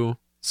you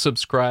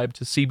subscribe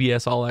to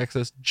CBS All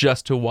Access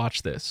just to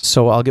watch this?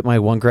 So I'll get my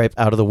one gripe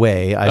out of the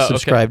way. I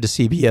subscribed to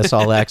CBS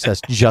All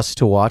Access just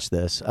to watch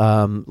this,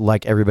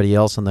 like everybody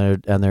else and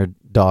their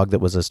dog that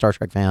was a Star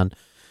Trek fan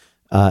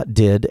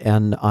did.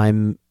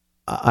 And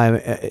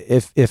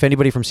if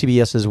anybody from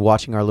CBS is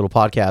watching our little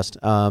podcast,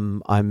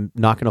 I'm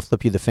not going to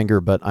flip you the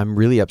finger, but I'm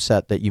really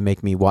upset that you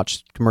make me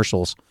watch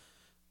commercials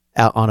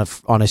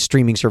on a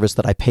streaming service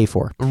that I pay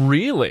for.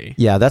 Really?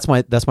 Yeah, that's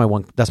my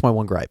one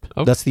gripe.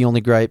 Okay. That's the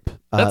only gripe.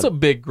 That's a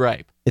big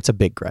gripe. It's a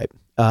big gripe,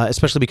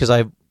 especially because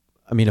I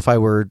mean, if I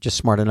were just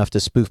smart enough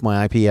to spoof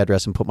my IP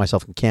address and put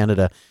myself in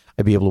Canada,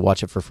 I'd be able to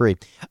watch it for free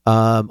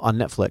on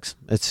Netflix.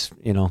 It's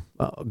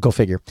go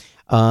figure.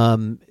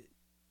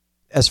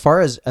 as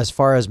far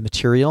as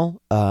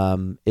material,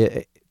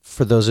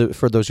 for those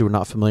who are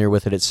not familiar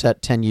with it, it's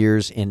set 10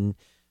 years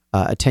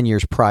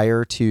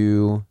prior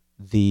to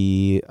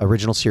the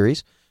original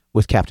series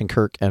with Captain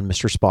Kirk and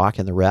Mr. Spock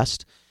and the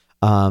rest.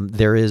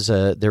 There is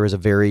a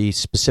very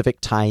specific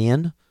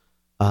tie-in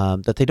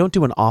that they don't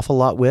do an awful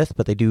lot with,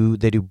 but they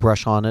do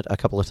brush on it a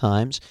couple of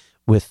times,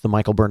 with the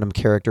Michael Burnham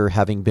character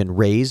having been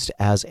raised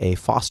as a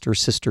foster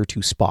sister to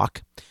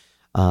Spock.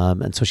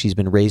 And so she's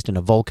been raised in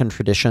a Vulcan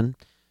tradition,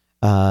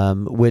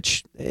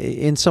 which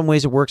in some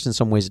ways it works, in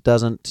some ways it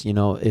doesn't. You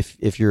know,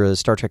 if you're a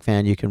Star Trek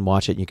fan, you can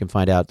watch it and you can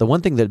find out. The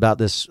one thing about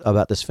this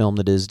film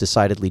that is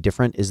decidedly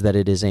different is that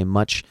it is a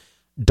much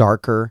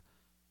darker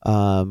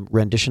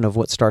rendition of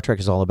what Star Trek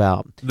is all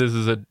about. This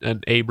is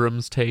an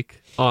Abrams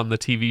take on the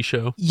TV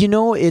show. You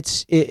know,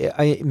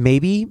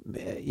 maybe,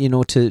 you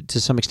know, to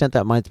some extent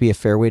that might be a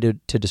fair way to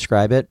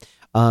describe it.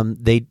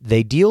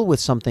 They deal with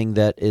something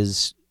that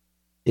is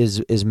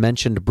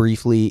mentioned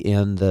briefly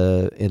in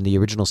the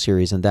original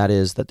series, and that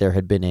is that there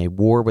had been a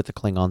war with the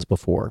Klingons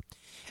before,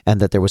 and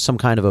that there was some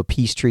kind of a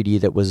peace treaty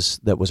that was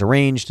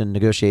arranged and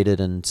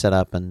negotiated and set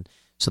up, and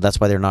so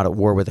that's why they're not at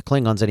war with the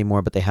Klingons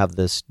anymore, but they have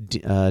this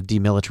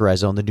demilitarized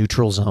zone, the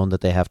neutral zone,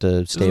 that they have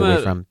to stay away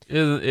from.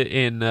 Is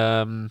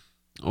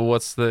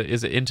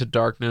it Into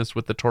Darkness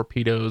with the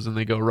torpedoes, and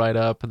they go right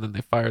up and then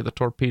they fire the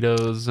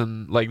torpedoes,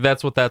 and like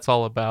that's what that's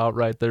all about,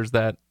 right? There's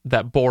that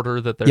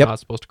border that they're not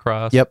supposed to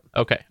cross. Yep.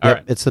 Okay. All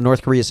right. It's the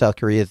North Korea South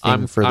Korea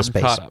thing for the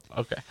space. I'm caught up.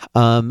 Okay.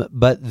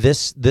 But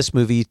this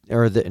movie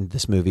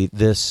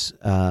this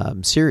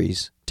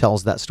series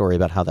tells that story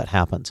about how that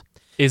happens.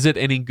 Is it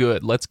any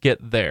good? Let's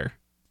get there.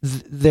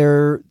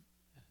 There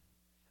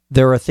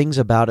are things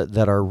about it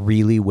that are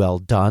really well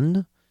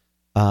done.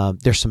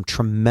 There's some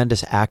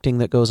tremendous acting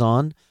that goes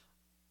on.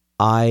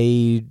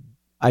 I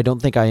don't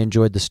think I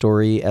enjoyed the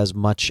story as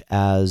much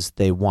as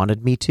they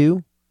wanted me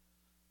to.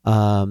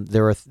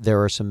 There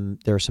are some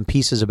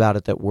pieces about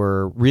it that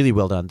were really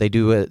well done. They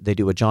do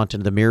a jaunt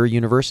into the mirror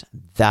universe.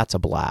 That's a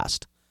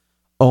blast.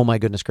 Oh my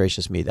goodness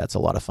gracious me, that's a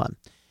lot of fun.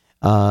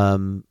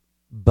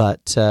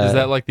 But is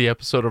that like the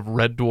episode of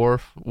Red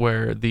Dwarf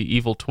where the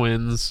evil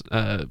twins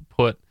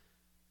put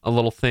a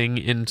little thing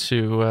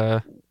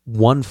into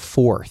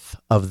 1/4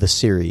 of the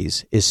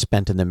series is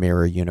spent in the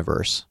mirror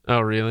universe.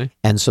 Oh, really?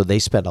 And so they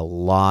spent a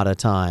lot of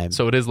time.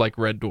 So it is like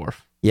Red Dwarf.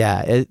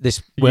 Yeah, you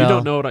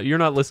don't know you're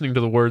not listening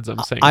to the words I'm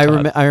saying. I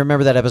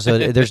remember that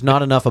episode. There's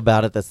not enough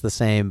about it that's the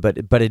same, but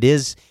it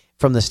is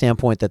from the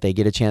standpoint that they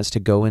get a chance to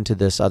go into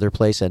this other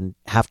place and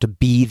have to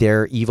be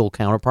their evil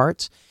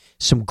counterparts.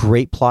 Some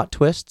great plot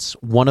twists.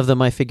 One of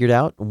them I figured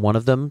out. One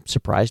of them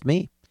surprised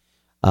me.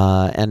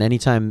 And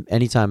anytime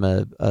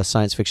a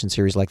science fiction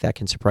series like that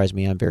can surprise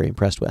me, I'm very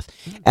impressed with.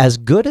 As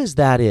good as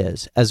that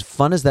is, as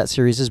fun as that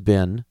series has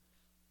been,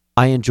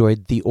 I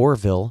enjoyed The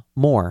Orville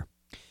more.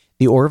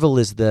 The Orville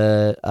is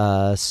the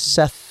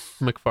Seth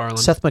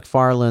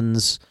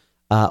MacFarlane's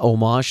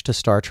homage to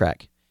Star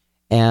Trek,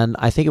 and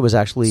I think it was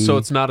actually. So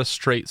it's not a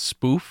straight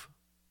spoof?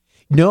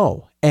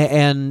 No,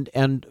 and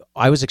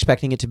I was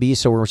expecting it to be.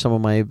 So were some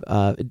of my.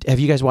 Have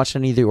you guys watched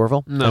any of The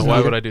Orville? No.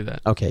 Why would I do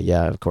that? Okay,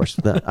 yeah, of course.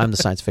 I'm the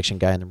science fiction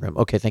guy in the room.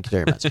 Okay, thank you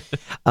very much.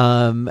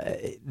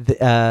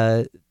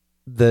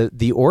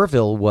 The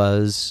Orville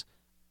was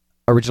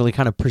originally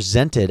kind of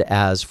presented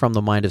as from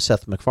the mind of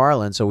Seth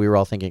MacFarlane, so we were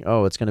all thinking,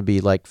 oh, it's going to be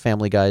like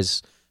Family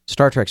Guy's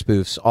Star Trek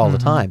spoofs all the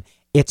time.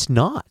 It's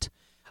not.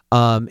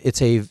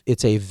 It's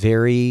a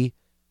very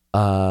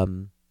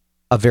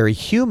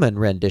human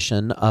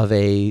rendition of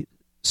a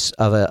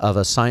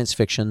science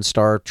fiction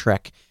Star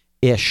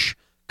Trek-ish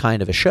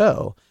kind of a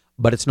show,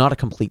 but it's not a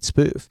complete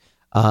spoof.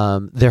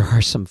 There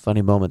are some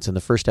funny moments in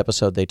the first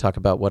episode. They talk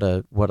about what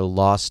a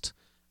lost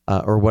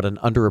or what an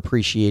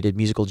underappreciated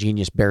musical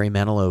genius Barry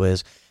Manilow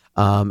is,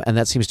 and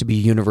that seems to be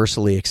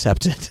universally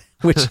accepted,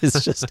 which is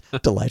just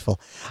delightful.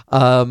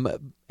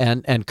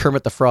 And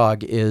Kermit the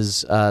Frog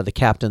is the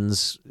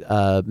captain's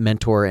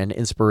mentor and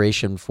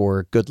inspiration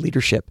for good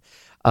leadership.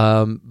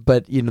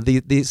 But you know,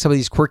 some of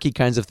these quirky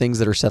kinds of things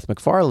that are Seth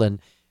MacFarlane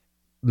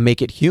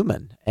make it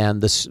human,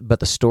 but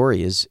the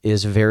story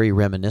is very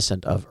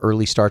reminiscent of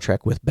early Star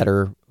Trek with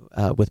better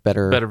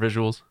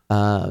visuals.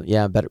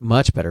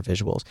 Much better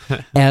visuals,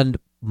 and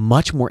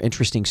much more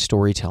interesting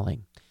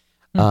storytelling.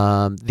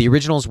 The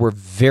originals were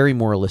very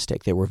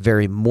moralistic. They were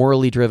very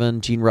morally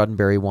driven. Gene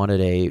Roddenberry wanted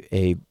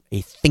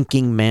a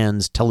thinking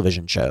man's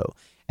television show,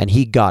 and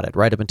he got it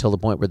right up until the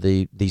point where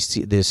the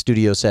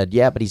studio said,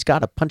 yeah, but he's got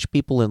to punch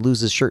people and lose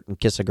his shirt and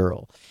kiss a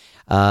girl.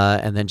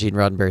 And then Gene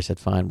Roddenberry said,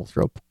 fine, we'll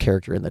throw a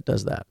character in that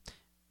does that.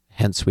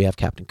 Hence, we have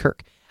Captain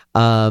Kirk.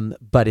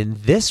 But in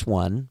this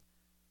one,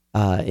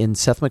 in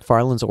Seth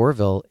MacFarlane's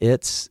Orville,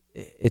 it's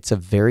a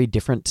very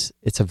different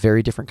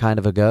kind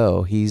of a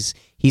go. He's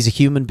a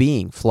human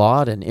being,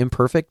 flawed and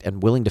imperfect,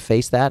 and willing to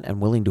face that and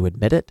willing to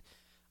admit it.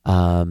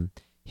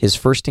 His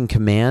first in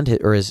command,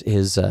 or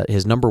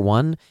his number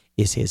one,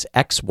 is his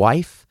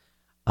ex-wife.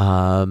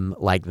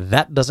 Like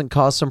that doesn't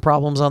cause some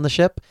problems on the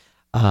ship.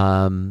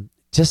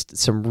 Just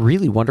some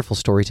really wonderful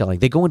storytelling.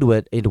 They go into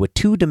a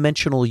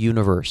two-dimensional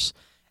universe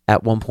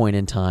at one point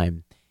in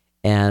time,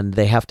 and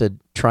they have to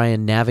try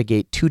and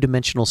navigate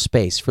two-dimensional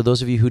space. For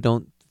those of you who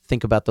don't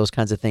think about those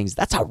kinds of things,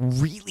 that's a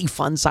really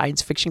fun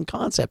science fiction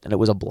concept, and it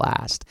was a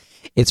blast.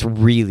 It's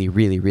really,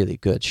 really, really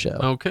good show.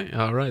 Okay,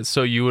 all right.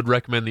 So you would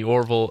recommend the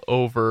Orville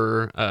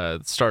over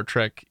Star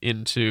Trek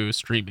into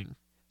streaming?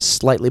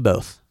 Slightly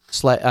both.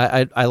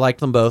 I like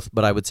them both,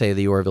 but I would say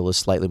the Orville was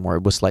slightly more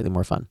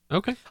fun.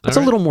 Okay, It's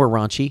a little more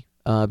raunchy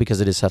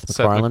because it is Seth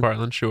MacFarlane. Seth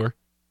MacFarlane, sure.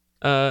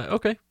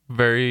 Okay,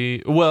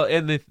 very well.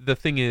 And the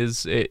thing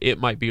is, it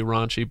might be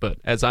raunchy, but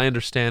as I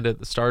understand it,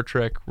 the Star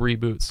Trek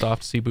reboot,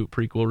 soft reboot,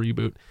 prequel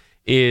reboot,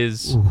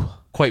 is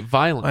quite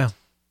violent. Wow.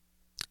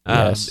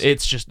 Yes.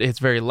 It's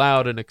very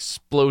loud and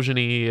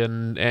explosiony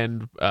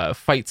and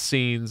fight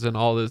scenes and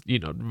all this,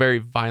 very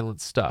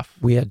violent stuff.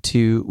 We had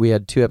two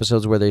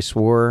episodes where they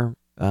swore,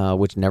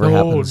 which never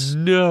happens.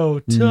 No,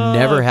 Todd,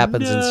 never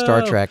happens in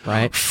Star Trek,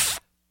 right?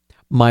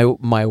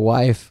 My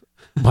wife,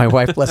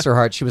 bless her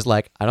heart, she was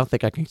like, I don't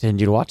think I can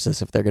continue to watch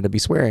this if they're going to be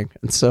swearing.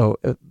 And so,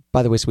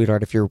 by the way,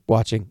 sweetheart, if you're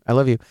watching, I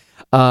love you.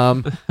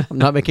 I'm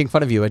not making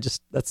fun of you.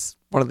 That's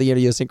one of the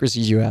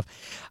idiosyncrasies you have.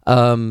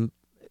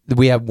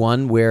 We have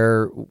one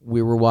where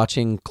we were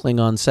watching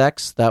Klingon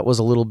sex. That was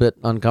a little bit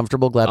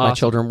uncomfortable. Glad my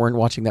children weren't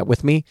watching that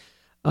with me.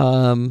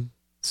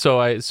 So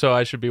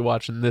I should be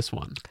watching this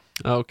one.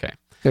 Okay.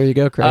 There you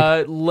go,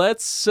 Craig.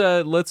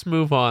 Let's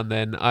move on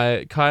then.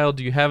 Kyle,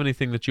 do you have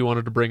anything that you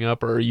wanted to bring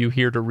up, or are you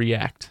here to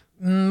react?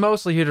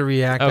 Mostly here to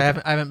react.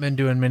 Okay. I haven't been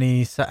doing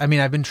many. I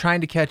mean, I've been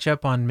trying to catch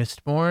up on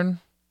Mistborn.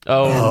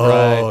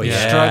 Right.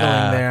 yeah.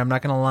 Struggling there. I'm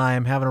not gonna lie.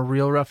 I'm having a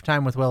real rough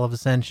time with Well of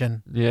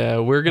Ascension. Yeah,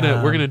 we're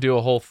gonna do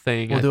a whole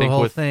thing. We'll I do a think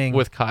whole with thing.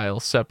 with Kyle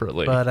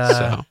separately. But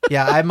so.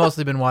 yeah, I've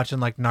mostly been watching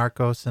like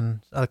Narcos and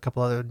a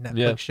couple other Netflix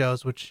Yeah.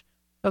 shows, which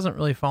doesn't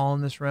really fall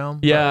in this realm.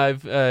 Yeah,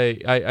 but I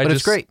it's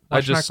just great. I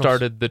Watch just Narcos.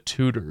 started The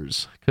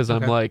Tudors because I'm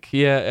Okay. like,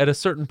 yeah, at a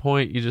certain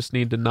point you just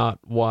need to not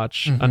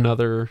watch Mhm.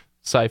 another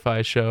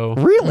sci-fi show.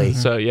 Really?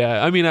 So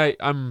yeah, I mean,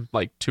 I'm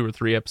like 2 or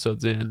 3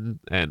 episodes in,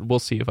 and we'll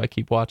see if I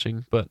keep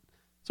watching. But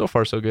so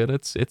far so good.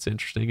 It's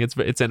interesting.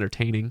 It's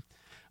entertaining.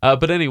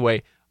 But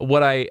anyway,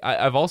 what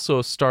I've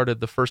also started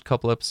the first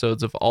couple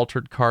episodes of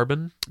Altered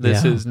Carbon.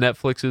 This Yeah. is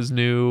Netflix's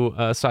new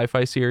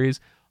sci-fi series.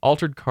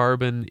 Altered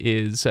Carbon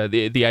is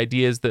the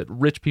idea is that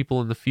rich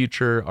people in the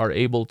future are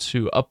able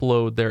to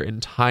upload their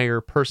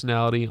entire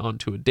personality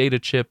onto a data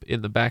chip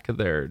in the back of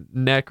their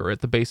neck or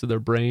at the base of their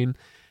brain,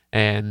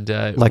 and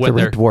Like the when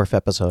Red Dwarf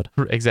episode.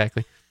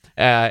 exactly.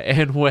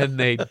 And when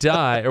they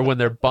die, or when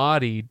their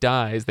body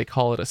dies, they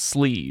call it a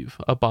sleeve.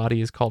 A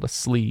body is called a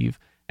sleeve,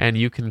 and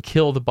you can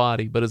kill the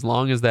body, but as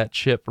long as that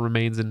chip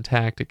remains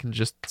intact, it can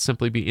just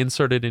simply be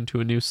inserted into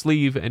a new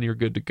sleeve, and you're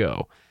good to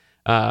go.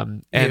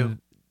 And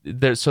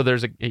there's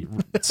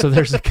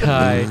a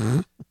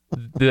guy,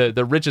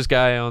 the richest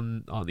guy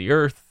on the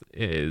earth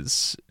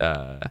is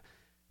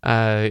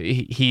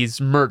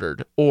he's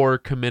murdered or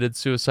committed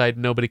suicide.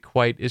 Nobody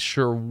quite is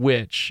sure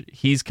which.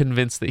 He's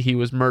convinced that he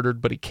was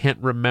murdered, but he can't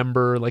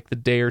remember like the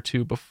day or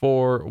two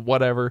before or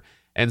whatever.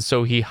 And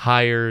so he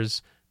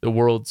hires the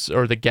world's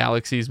or the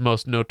galaxy's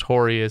most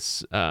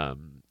notorious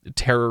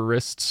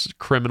terrorists,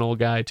 criminal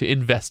guy to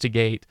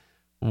investigate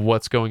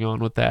what's going on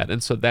with that.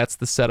 And so that's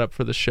the setup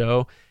for the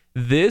show.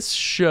 This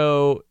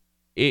show,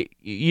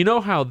 you know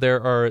how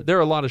there are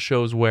a lot of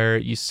shows where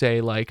you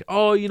say like,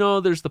 oh,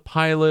 there's the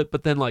pilot,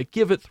 but then like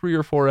give it 3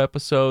 or 4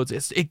 episodes,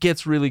 it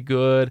gets really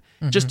good.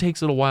 It just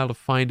takes it a while to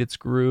find its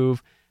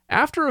groove.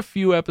 After a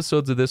few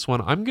episodes of this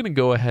one, I'm going to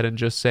go ahead and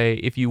just say,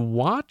 if you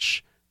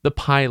watch the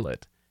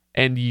pilot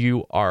and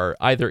you are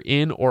either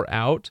in or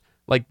out,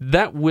 like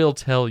that will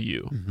tell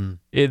you.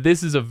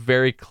 This is a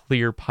very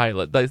clear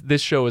pilot.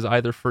 This show is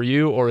either for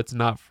you or it's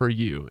not for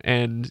you,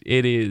 and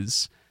it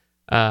is.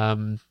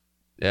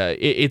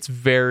 It's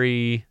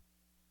very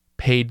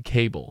paid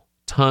cable.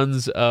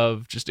 Tons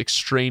of just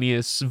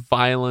extraneous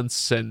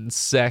violence and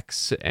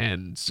sex,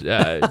 and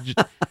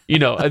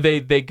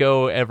they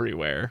go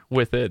everywhere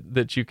with it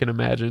that you can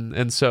imagine.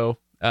 And so,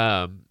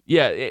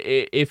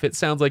 if it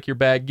sounds like your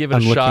bag, give it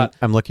a shot.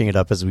 I'm looking it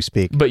up as we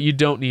speak. But you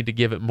don't need to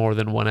give it more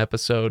than 1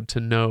 episode to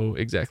know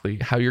exactly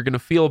how you're going to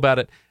feel about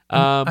it.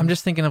 I'm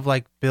just thinking of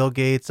like Bill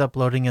Gates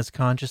uploading his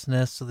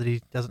consciousness so that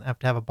he doesn't have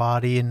to have a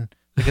body, and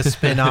like a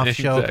spin-off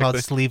show called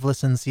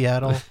Sleeveless in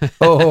Seattle.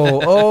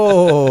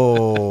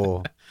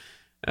 Oh.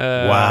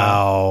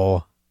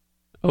 Wow.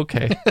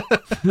 Okay.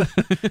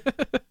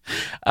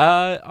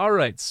 All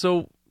right.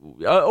 So,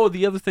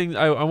 the other thing,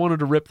 I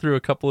wanted to rip through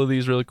a couple of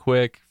these really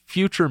quick.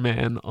 Future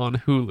Man on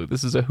Hulu.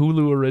 This is a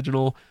Hulu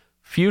original.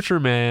 Future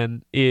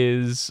Man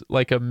is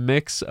like a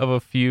mix of a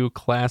few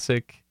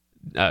classic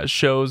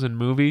shows and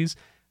movies.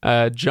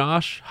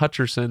 Josh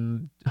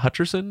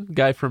Hutcherson,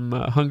 guy from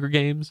Hunger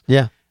Games.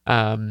 Yeah.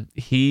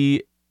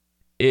 He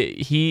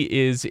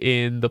is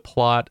in the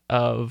plot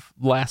of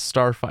Last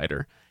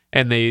Starfighter,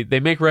 and they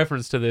make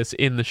reference to this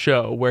in the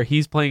show where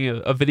he's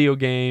playing a video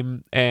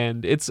game,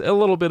 and it's a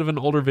little bit of an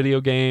older video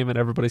game, and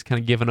everybody's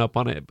kind of given up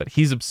on it, but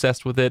he's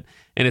obsessed with it,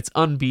 and it's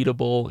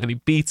unbeatable, and he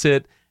beats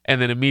it, and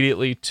then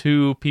immediately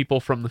two people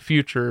from the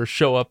future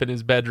show up in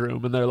his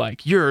bedroom, and they're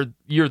like, "You're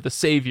the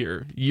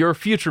savior. You're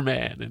Future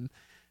Man,"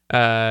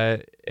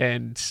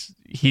 and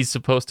he's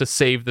supposed to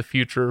save the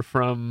future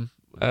from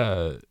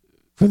the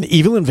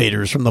evil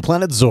invaders from the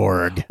planet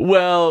Zorg.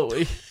 Well,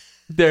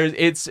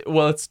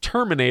 it's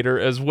Terminator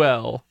as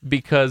well,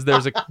 because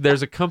there's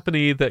a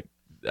company that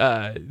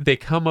they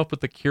come up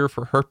with the cure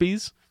for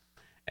herpes,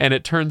 and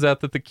it turns out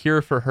that the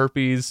cure for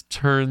herpes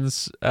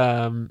turns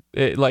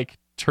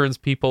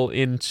people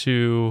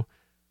into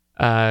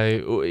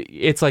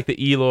it's like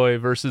the Eloi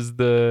versus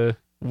the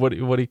what do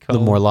you call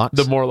the Morlocks?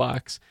 The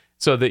Morlocks.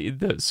 So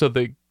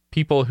the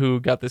people who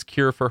got this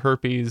cure for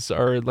herpes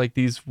are like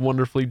these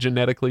wonderfully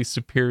genetically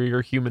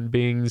superior human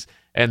beings,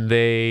 and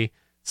they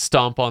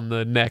stomp on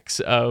the necks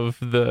of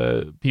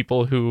the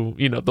people who,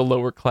 the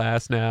lower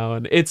class now,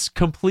 and it's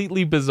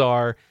completely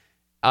bizarre.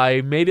 I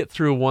made it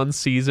through one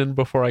season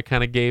before I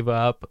kind of gave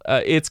up.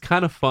 It's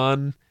kind of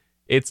fun.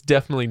 It's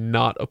definitely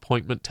not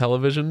appointment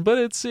television, but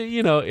it's,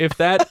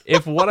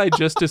 if what I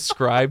just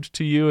described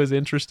to you is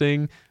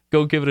interesting,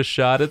 go give it a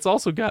shot. It's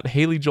also got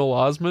Haley Joel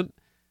Osment,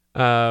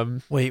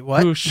 wait,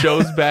 what? who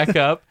shows back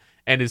up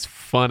and is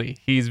funny.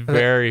 He's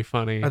very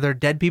funny. Are there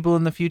dead people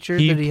in the future?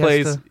 He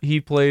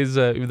plays.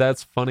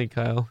 That's funny,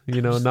 Kyle.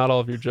 Not all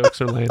of your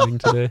jokes are landing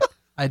today.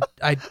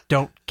 I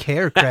don't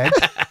care, Craig.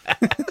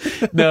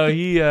 No,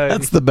 he.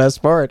 That's the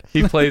best part.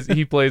 He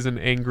plays an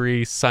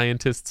angry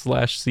scientist /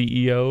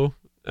 CEO.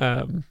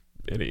 And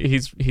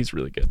he's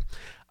really good.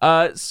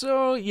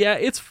 So yeah,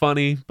 it's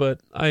funny,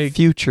 but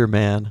Future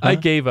Man. I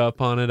gave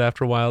up on it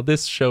after a while.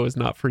 This show is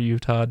not for you,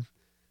 Todd.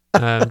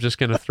 I'm just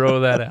gonna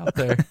throw that out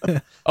there.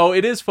 Oh,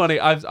 it is funny.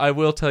 I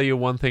will tell you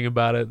one thing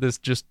about it. This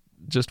just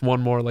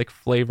one more like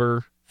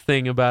flavor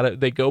thing about it.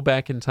 They go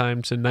back in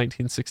time to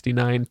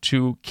 1969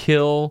 to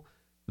kill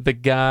the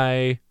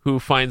guy who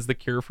finds the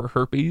cure for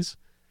herpes.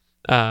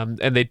 And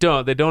they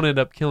don't end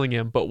up killing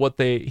him, but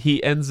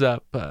he ends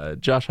up,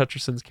 Josh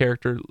Hutcherson's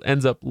character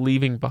ends up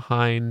leaving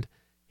behind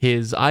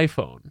his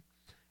iPhone,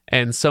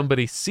 and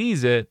somebody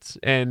sees it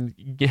and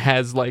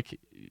has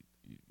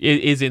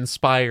is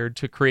inspired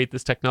to create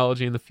this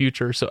technology in the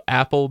future. So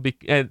Apple,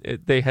 and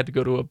they had to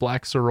go to a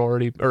black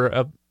sorority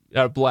or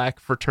a black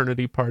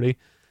fraternity party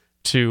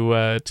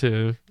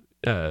to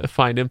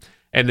find him,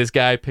 and this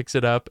guy picks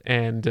it up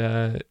and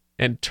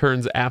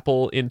turns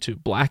Apple into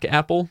Black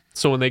Apple.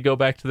 So when they go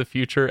back to the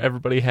future,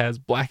 everybody has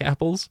black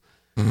apples.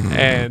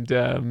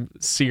 And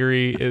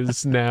Siri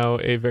is now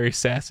a very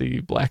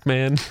sassy black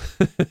man.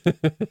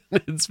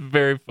 It's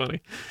very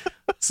funny.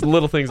 It's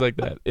little things like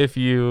that. If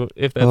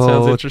that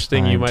sounds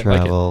interesting, you might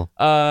travel.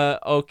 like it.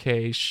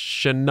 Okay,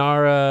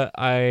 Shannara.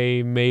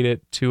 I made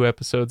it 2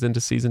 episodes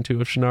into season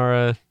 2 of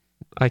Shannara.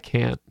 I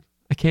can't.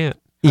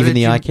 Even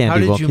the eye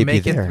candy won't keep you there. How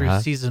did you make it through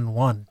season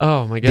 1?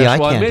 Oh my gosh! The eye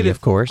candy,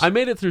 of course. I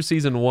made it through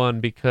season 1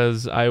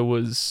 because I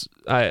was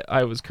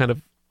kind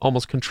of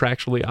almost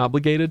contractually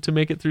obligated to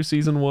make it through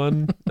season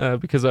 1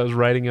 because I was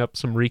writing up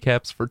some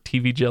recaps for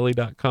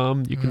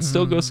tvjelly.com. You can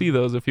still go see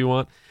those if you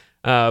want.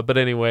 But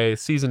anyway,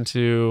 season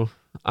 2,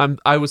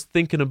 I was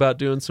thinking about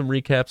doing some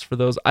recaps for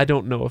those. I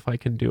don't know if I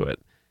can do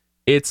it.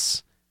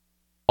 It's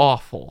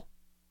awful.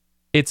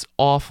 It's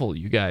awful,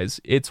 you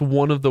guys. It's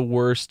one of the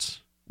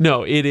worst.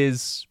 No, it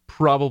is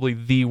probably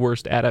the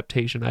worst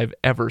adaptation I've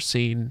ever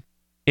seen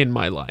in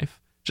my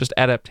life, just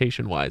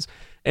adaptation-wise.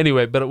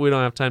 Anyway, but we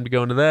don't have time to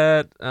go into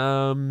that.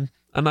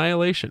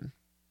 Annihilation.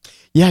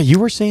 Yeah, you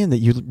were saying that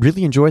you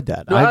really enjoyed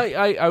that. No,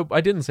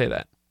 I didn't say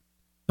that.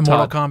 The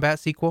Mortal Kombat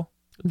sequel?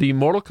 The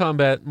Mortal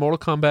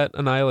Kombat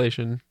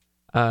Annihilation.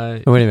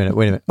 Wait a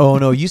minute. Oh,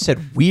 no, you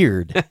said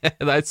weird.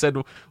 I said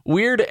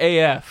weird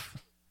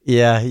AF.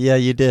 Yeah,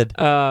 you did.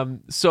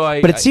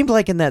 But it seemed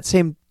like in that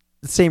same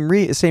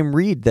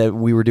read that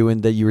we were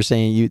doing that you were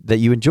saying that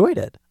you enjoyed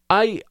it.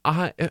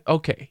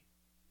 Okay.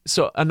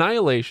 So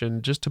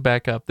Annihilation, just to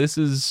back up, this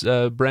is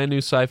a brand new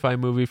sci-fi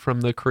movie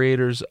from the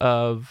creators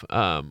of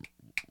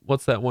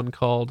what's that one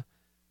called?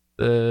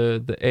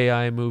 The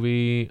AI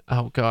movie.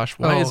 Oh gosh,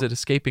 why is it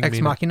escaping me? Ex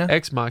Machina?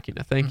 Ex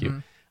Machina, thank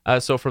you.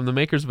 So from the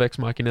makers of Ex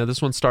Machina,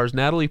 this one stars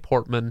Natalie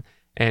Portman,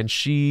 and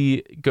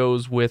she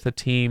goes with a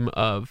team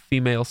of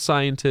female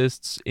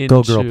scientists into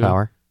Go girl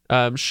power.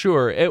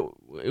 Sure.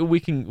 We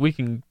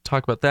can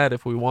talk about that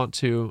if we want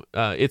to.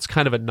 It's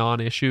kind of a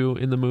non-issue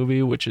in the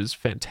movie, which is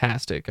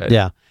fantastic.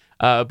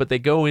 But they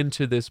go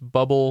into this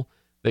bubble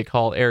they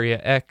call Area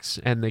X,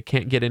 and they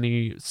can't get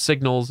any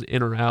signals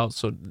in or out,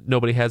 so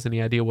nobody has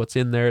any idea what's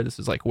in there. This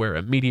is like where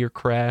a meteor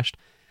crashed,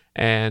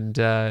 and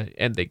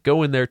they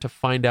go in there to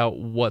find out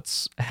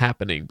what's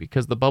happening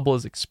because the bubble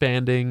is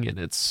expanding and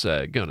it's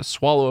going to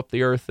swallow up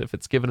the Earth if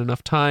it's given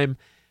enough time.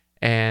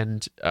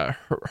 And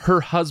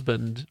her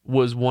husband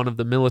was one of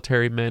the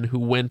military men who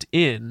went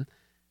in,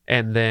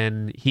 and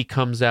then he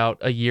comes out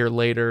a year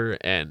later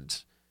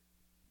and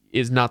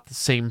is not the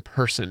same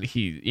person.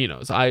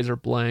 His eyes are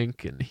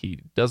blank and he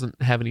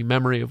doesn't have any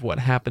memory of what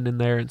happened in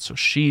there. And so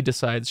she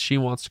decides she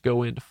wants to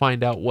go in to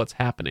find out what's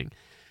happening.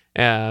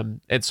 And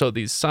so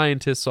these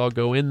scientists all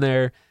go in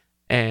there,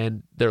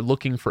 and they're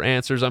looking for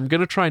answers. I'm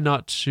going to try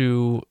not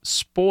to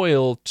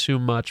spoil too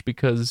much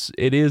because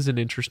it is an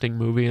interesting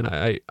movie, and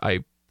I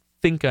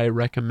think I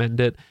recommend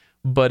it.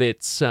 But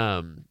it's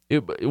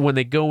when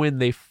they go in,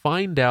 they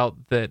find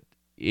out that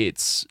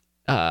it's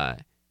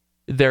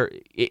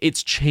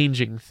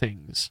changing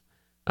things.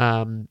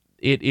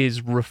 It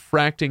is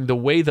refracting the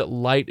way that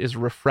light is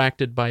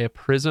refracted by a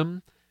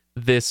prism.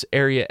 This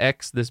Area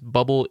X, this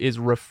bubble, is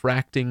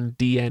refracting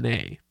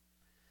DNA.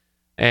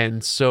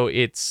 And so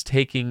it's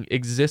taking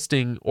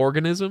existing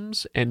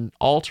organisms and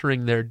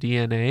altering their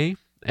DNA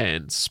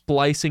and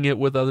splicing it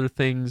with other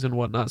things and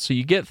whatnot. So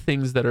you get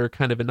things that are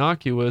kind of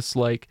innocuous,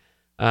 like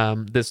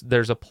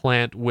there's a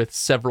plant with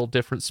several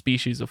different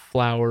species of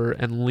flower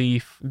and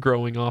leaf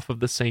growing off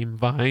of the same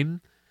vine.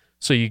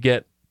 So you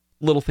get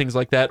little things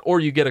like that. Or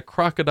you get a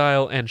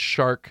crocodile and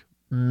shark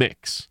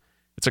mix.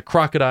 It's a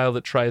crocodile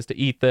that tries to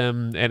eat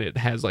them, and it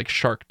has like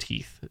shark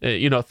teeth,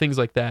 things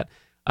like that.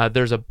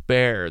 There's a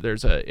bear.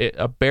 There's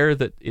a bear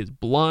that is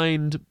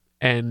blind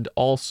and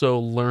also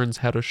learns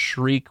how to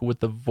shriek with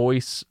the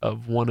voice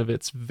of one of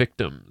its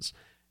victims.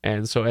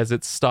 And so as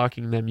it's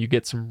stalking them, you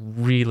get some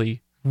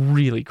really,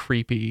 really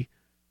creepy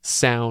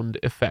sound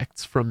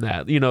effects from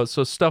that.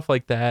 So stuff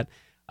like that.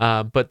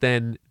 But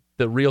then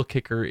the real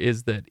kicker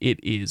is that it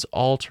is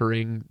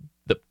altering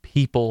the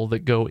people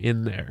that go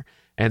in there.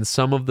 And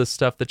some of the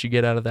stuff that you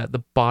get out of that,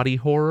 the body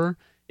horror,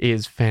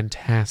 is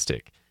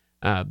fantastic.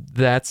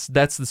 That's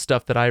the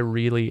stuff that I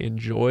really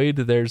enjoyed.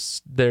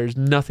 There's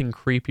nothing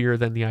creepier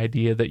than the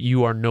idea that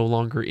you are no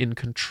longer in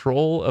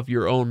control of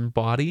your own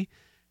body,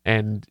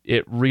 and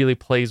it really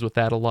plays with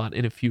that a lot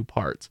in a few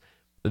parts.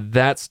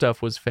 That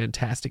stuff was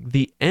fantastic.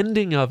 The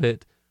ending of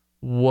it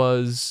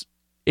was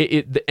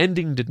the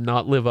ending did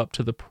not live up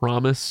to the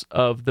promise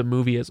of the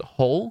movie as a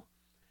whole,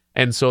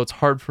 and so it's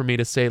hard for me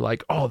to say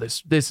like, oh,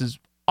 this is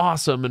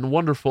awesome and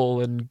wonderful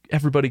and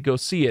everybody go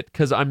see it,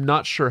 because I'm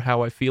not sure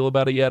how I feel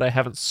about it yet. I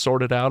haven't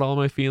sorted out all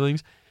my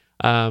feelings,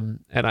 and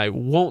I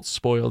won't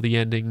spoil the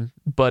ending,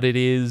 but it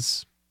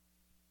is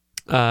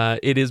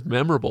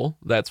memorable,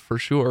 that's for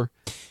sure.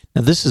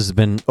 Now this has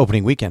been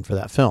opening weekend for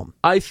that film.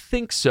 I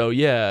think so,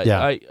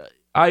 yeah.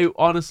 I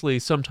honestly,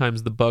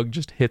 sometimes the bug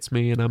just hits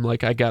me and I'm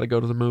like, I gotta go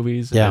to the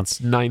movies. Yeah. It's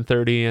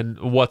 9:30 and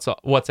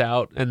what's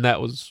out, and that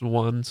was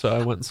one, so I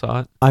went and saw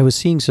it. I was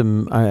seeing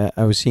some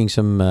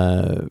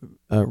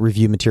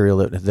review material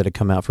that had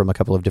come out from a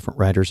couple of different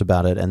writers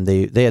about it, and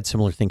they had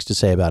similar things to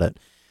say about it.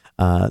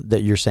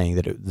 That you're saying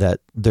that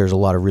there's a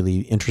lot of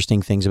really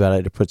interesting things about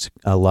it. It puts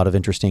a lot of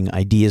interesting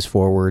ideas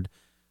forward.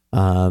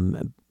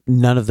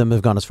 None of them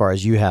have gone as far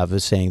as you have,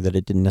 as saying that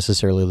it didn't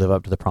necessarily live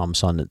up to the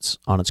promise on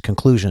its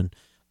conclusion,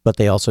 but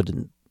they also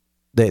didn't.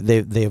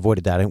 They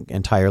avoided that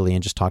entirely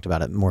and just talked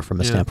about it more from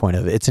a standpoint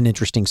of it's an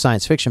interesting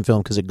science fiction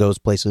film because it goes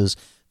places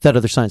that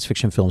other science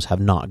fiction films have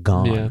not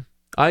gone. Yeah,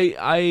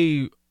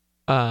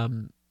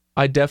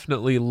 I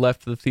definitely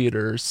left the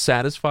theater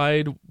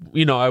satisfied.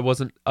 I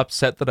wasn't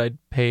upset that I'd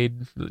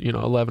paid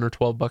 $11 or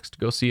 $12 to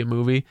go see a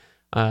movie,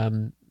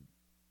 and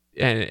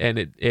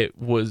it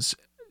was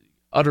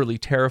utterly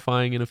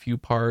terrifying in a few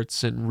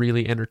parts and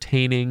really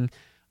entertaining.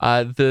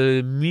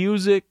 The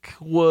music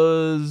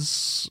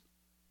was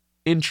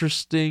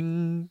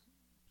interesting.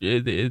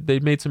 They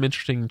made some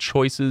interesting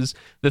choices.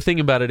 The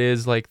thing about it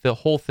is, like, the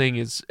whole thing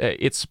is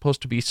it's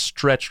supposed to be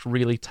stretched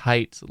really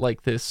tight,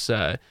 like this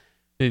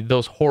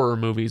those horror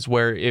movies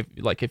where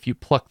if you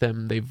pluck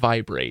them they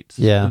vibrate.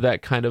 Yeah,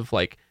 that kind of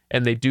like,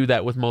 and they do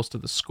that with most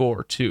of the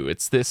score too.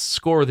 It's this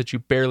score that you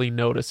barely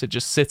notice. It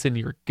just sits in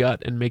your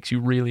gut and makes you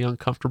really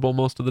uncomfortable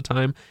most of the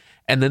time.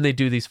 And then they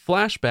do these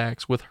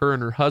flashbacks with her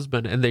and her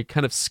husband, and they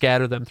kind of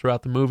scatter them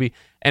throughout the movie,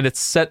 and it's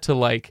set to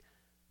like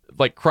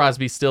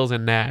Crosby, Stills,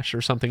 and Nash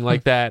or something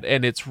like that,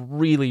 and it's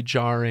really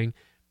jarring.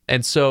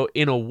 And so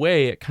in a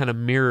way it kind of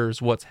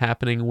mirrors what's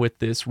happening with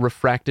this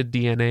refracted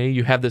DNA.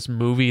 You have this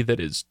movie that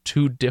is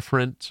two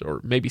different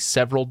or maybe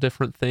several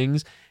different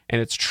things,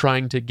 and it's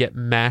trying to get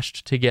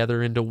mashed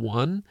together into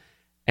one.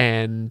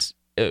 And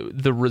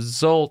the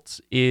result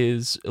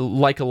is,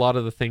 like a lot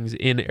of the things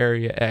in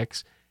Area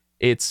X,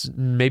 it's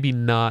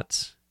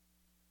not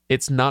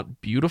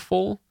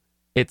beautiful,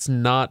 it's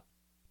not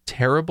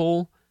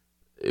terrible,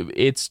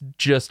 it's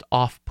just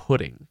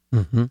off-putting,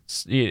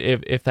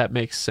 if that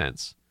makes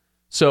sense.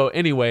 So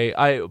anyway,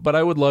 I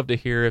would love to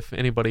hear if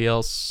anybody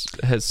else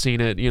has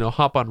seen it.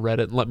 Hop on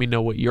Reddit and let me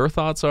know what your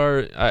thoughts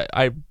are.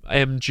 I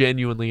am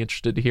genuinely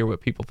interested to hear what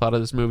people thought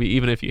of this movie,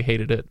 even if you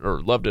hated it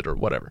or loved it or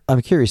whatever.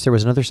 I'm curious. There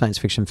was another science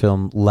fiction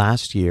film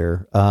last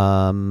year,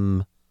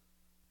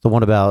 the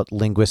one about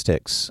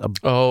linguistics.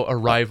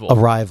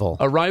 Arrival.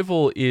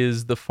 Arrival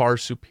is the far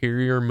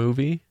superior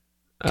movie,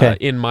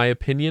 in my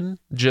opinion.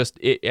 Just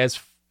as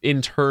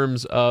in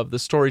terms of the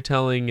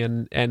storytelling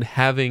and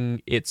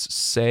having its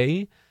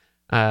say.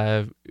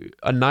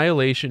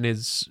 Annihilation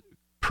is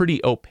pretty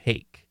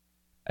opaque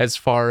as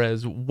far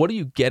as what are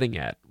you getting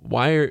at?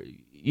 Why are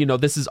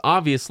this is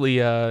obviously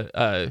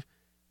a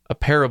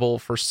parable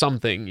for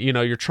something.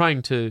 You're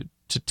trying to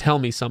tell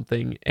me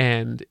something,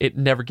 and it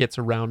never gets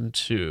around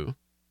to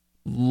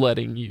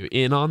letting you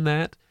in on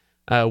that.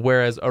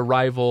 Whereas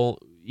Arrival,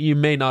 you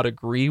may not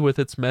agree with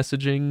its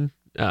messaging,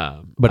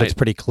 but it's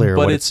pretty clear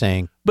what it's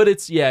saying. But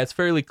it's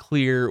fairly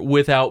clear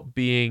without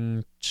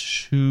being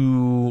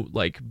too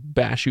like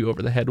bash you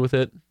over the head with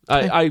it.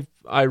 I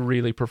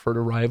really preferred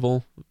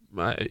Arrival.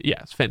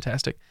 It's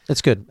fantastic.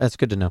 That's good. That's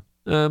good to know.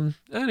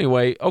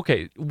 Anyway,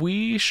 okay,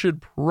 we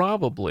should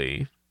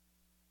probably.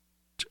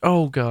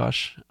 Oh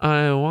gosh,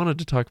 I wanted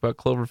to talk about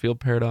Cloverfield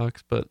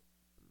Paradox, but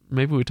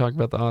maybe we talk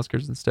about the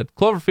Oscars instead.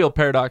 Cloverfield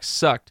Paradox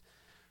sucked.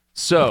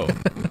 So.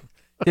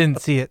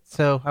 Didn't see it,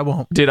 so I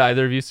won't. Did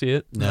either of you see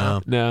it?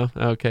 No.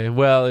 Okay.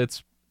 Well,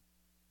 it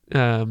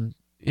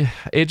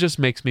just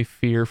makes me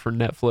fear for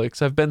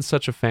Netflix. I've been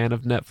such a fan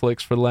of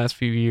Netflix for the last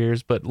few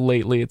years, but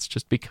lately it's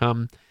just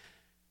become,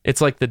 it's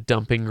like the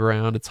dumping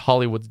ground. It's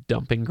Hollywood's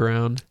dumping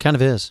ground. Kind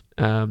of is.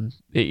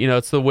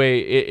 It's the way,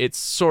 it's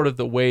sort of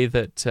the way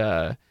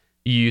that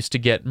you used to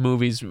get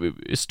movies.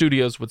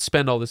 Studios would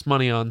spend all this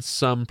money on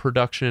some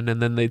production,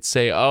 and then they'd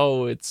say,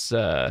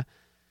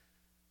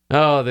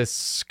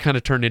 this kind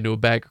of turned into a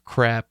bag of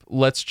crap.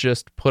 Let's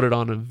just put it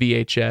on a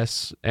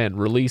VHS and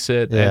release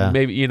it, and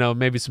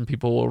maybe some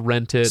people will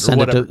rent it or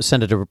whatever.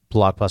 Send it to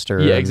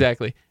Blockbuster. Yeah,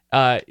 exactly.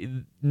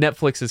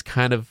 Netflix is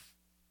kind of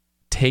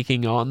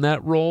taking on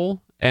that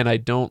role, and I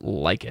don't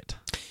like it.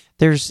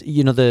 There's,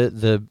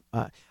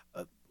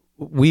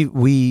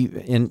 we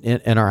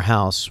in our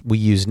house we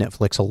use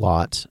Netflix a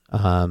lot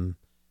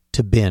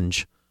to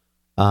binge.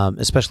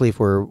 Especially if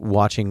we're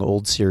watching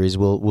old series,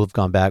 we've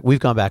gone back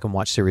and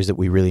watched series that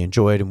we really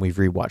enjoyed, and we've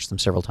rewatched them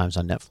several times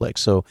on Netflix.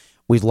 So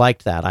we've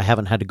liked that. I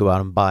haven't had to go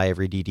out and buy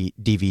every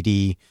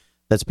DVD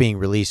that's being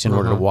released in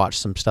order to watch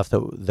some stuff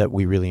that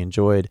we really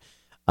enjoyed.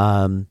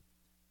 And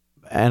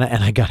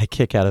I got a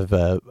kick out of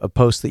a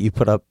post that you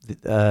put up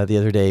the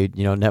other day.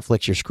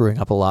 Netflix, you're screwing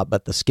up a lot,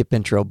 but the skip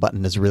intro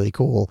button is really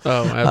cool.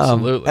 Oh,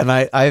 absolutely. And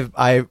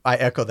I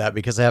echo that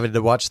because I having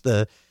to watch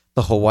the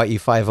Hawaii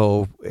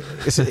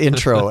 5-0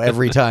 intro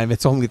every time.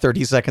 It's only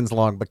 30 seconds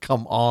long, but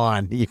come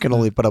on. You can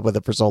only put up with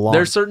it for so long.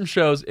 There's certain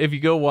shows, if you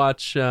go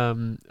watch,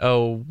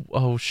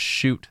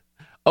 shoot.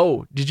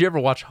 Oh, did you ever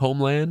watch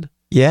Homeland?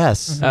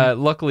 Yes.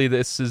 Luckily,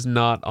 this is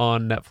not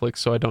on Netflix,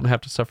 so I don't have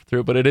to suffer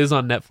through it, but it is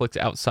on Netflix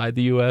outside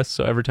the U.S.,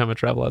 so every time I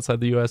travel outside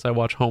the U.S., I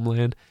watch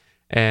Homeland,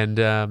 and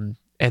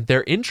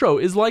their intro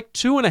is like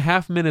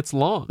 2.5 minutes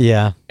long.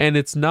 Yeah. And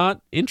it's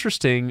not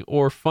interesting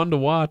or fun to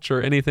watch or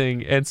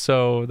anything. And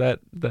so that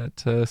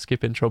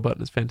skip intro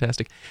button is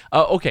fantastic.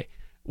 Okay.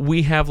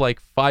 We have like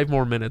 5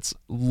 more minutes.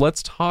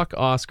 Let's talk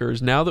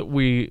Oscars. Now that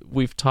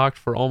we've talked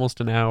for almost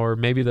an hour,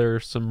 maybe there are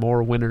some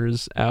more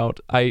winners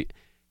out.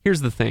 Here's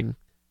the thing.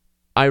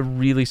 I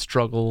really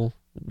struggle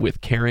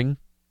with caring.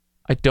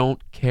 I don't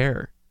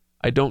care.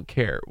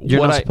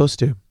 You're not supposed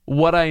to.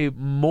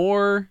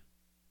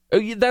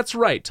 That's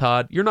right,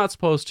 Todd. You're not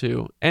supposed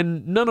to,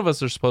 and none of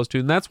us are supposed to,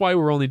 and that's why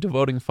we're only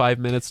devoting 5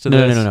 minutes to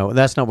this. No.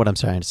 That's not what I'm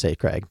trying to say,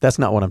 Craig. That's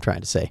not what I'm trying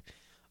to say.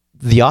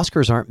 The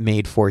Oscars aren't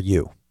made for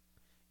you.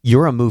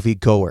 You're a movie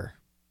goer.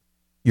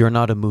 You're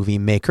not a movie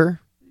maker.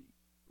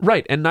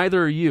 Right, and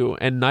neither are you,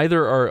 and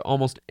neither are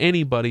almost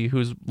anybody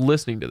who's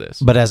listening to this.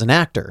 But as an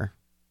actor,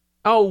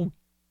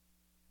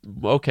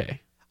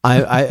 okay.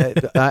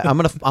 I'm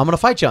gonna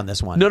fight you on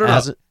this one.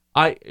 No.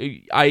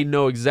 I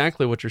know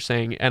exactly what you're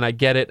saying, and I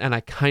get it, and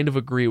I kind of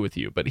agree with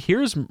you. But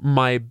here's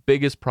my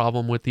biggest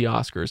problem with the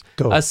Oscars.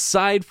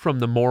 Aside from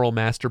the moral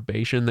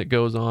masturbation that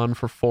goes on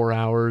for 4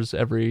 hours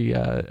every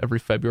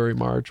February,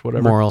 March,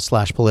 whatever.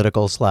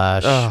 Moral/political/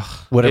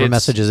 whatever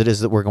messages it is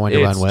that we're going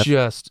to run with.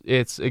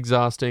 It's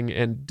exhausting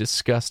and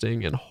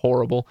disgusting and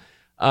horrible.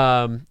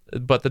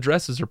 But the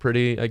dresses are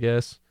pretty, I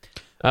guess.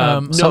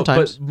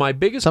 Sometimes. But my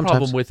biggest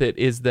problem with it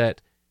is that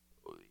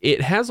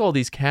it has all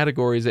these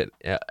categories,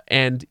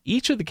 and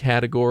each of the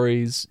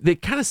categories, they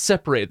kind of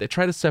separate. They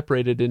try to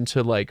separate it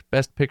into like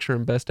Best Picture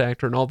and Best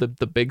Actor and all the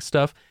big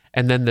stuff,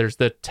 and then there's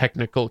the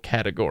technical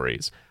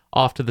categories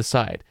off to the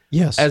side.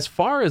 Yes. As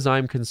far as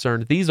I'm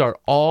concerned, these are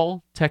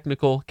all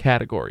technical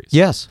categories.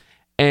 Yes.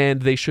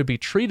 And they should be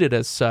treated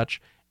as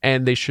such,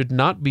 and they should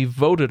not be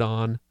voted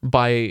on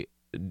by,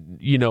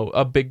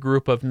 a big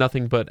group of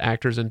nothing but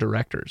actors and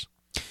directors.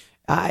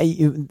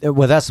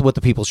 That's what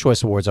the People's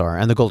Choice Awards are,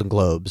 and the Golden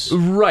Globes.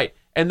 Right.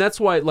 And that's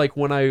why, like,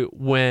 when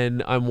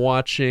I'm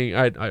watching,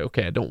 I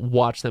don't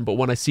watch them, but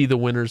when I see the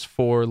winners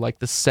for, like,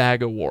 the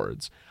SAG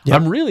Awards, yep.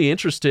 I'm really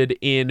interested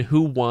in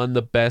who won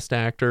the Best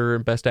Actor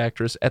and Best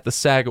Actress at the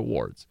SAG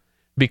Awards,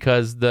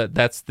 because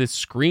that's the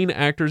Screen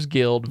Actors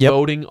Guild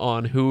voting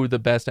on who the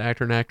Best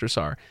Actor and Actress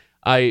are.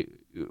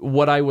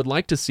 What I would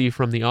like to see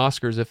from the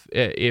Oscars,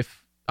 if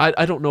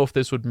I don't know if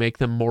this would make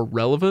them more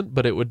relevant,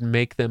 but it would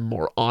make them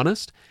more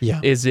honest,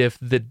 is if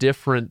the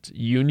different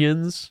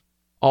unions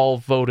all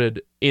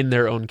voted in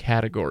their own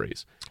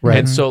categories. Right.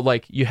 And so,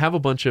 like, you have a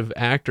bunch of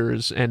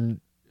actors and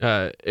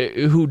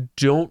who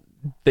don't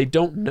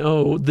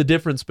know the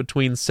difference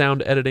between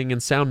sound editing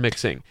and sound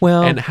mixing.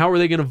 Well, and how are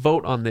they going to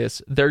vote on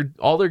this?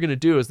 All they're going to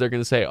do is they're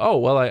going to say, "Oh,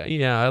 well,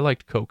 I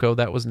liked Coco.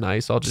 That was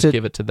nice. I'll just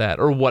give it to that,"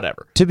 or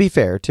whatever. To be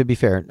fair,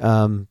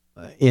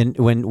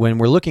 when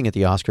we're looking at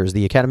the Oscars,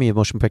 the Academy of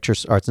Motion Picture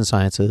Arts and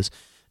Sciences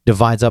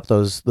divides up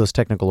those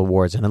technical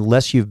awards, and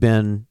unless you've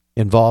been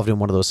involved in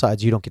one of those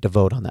sides, you don't get to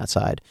vote on that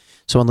side.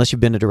 So unless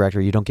you've been a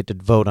director, you don't get to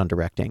vote on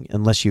directing.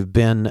 Unless you've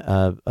been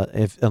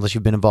unless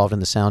you've been involved in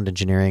the sound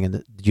engineering,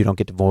 and you don't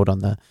get to vote on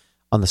the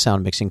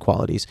sound mixing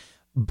qualities.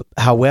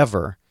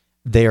 However,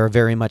 they are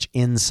very much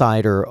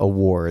insider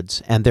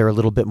awards, and they're a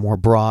little bit more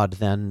broad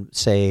than,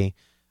 say,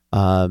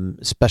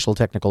 special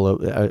technical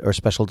or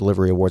special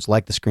delivery awards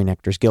like the Screen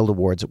Actors Guild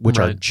Awards, which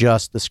are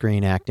just the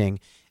screen acting.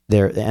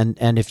 There,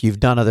 and if you've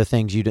done other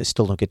things, you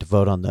still don't get to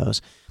vote on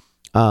those.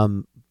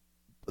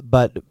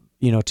 But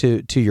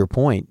to your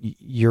point,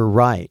 you're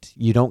right.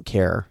 You don't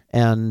care,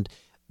 and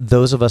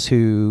those of us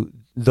who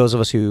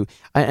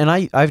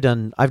I've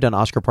done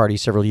Oscar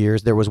parties several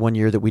years. There was one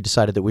year that we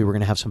decided that we were going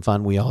to have some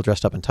fun. We all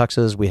dressed up in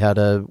tuxes. We had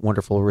a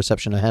wonderful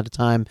reception ahead of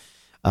time.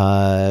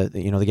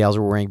 The gals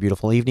were wearing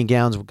beautiful evening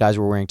gowns. Guys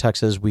were wearing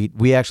tuxes.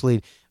 We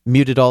actually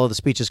muted all of the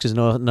speeches because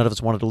none of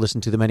us wanted to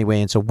listen to them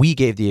anyway, and so we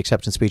gave the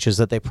acceptance speeches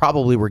that they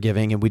probably were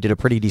giving, and we did a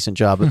pretty decent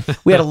job.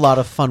 We had a lot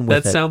of fun with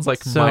it. That sounds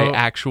like my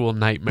actual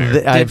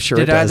nightmare. I'm sure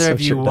it does. Did either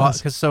of you watch?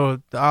 Because the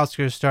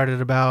Oscars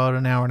started about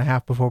an hour and a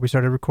half before we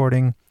started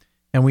recording,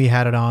 and we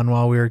had it on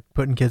while we were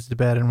putting kids to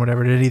bed and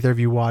whatever. Did either of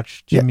you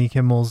watch Jimmy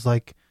Kimmel's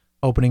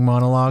opening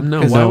monologue?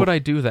 No, why would I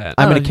do that?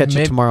 I'm going to catch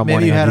it tomorrow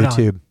morning on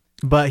YouTube.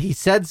 But he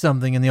said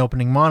something in the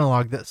opening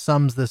monologue that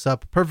sums this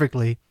up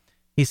perfectly.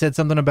 He said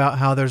something about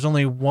how there's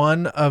only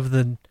one of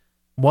the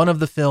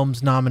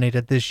films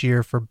nominated this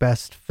year for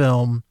best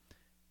film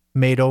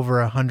made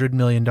over $100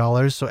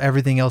 million. So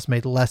everything else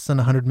made less than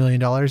 $100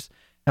 million.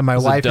 And my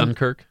wife,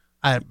 Dunkirk.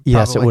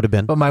 Yes, it would have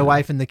been. But my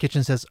wife in the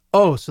kitchen says,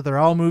 "Oh, so they're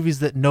all movies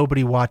that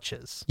nobody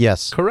watches."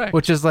 Yes, correct.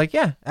 Which is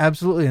yeah,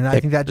 absolutely. And I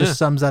think that just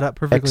sums that up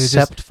perfectly.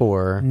 Except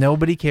for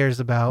nobody cares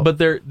about. But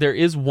there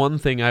is one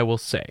thing I will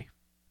say.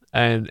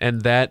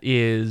 And that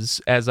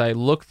is, as I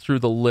look through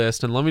the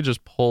list, and let me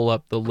just pull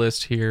up the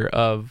list here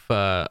of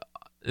not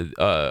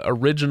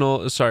original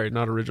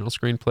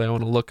screenplay. I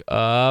want to look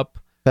up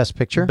Best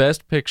Picture.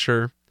 Best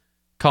Picture,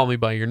 Call Me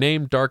by Your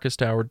Name,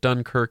 Darkest Hour,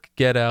 Dunkirk,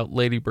 Get Out,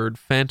 Lady Bird,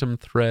 Phantom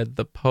Thread,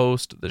 The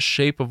Post, The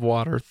Shape of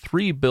Water,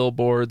 Three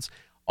Billboards.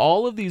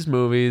 All of these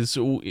movies,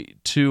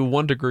 to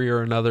one degree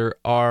or another,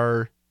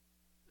 are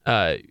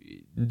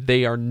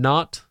they are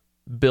not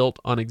built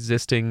on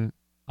existing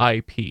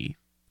IP.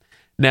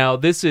 Now,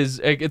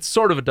 it's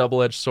sort of a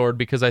double-edged sword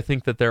because I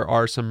think that there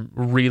are some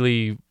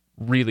really,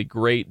 really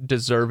great,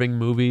 deserving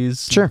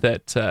movies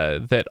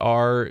that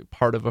are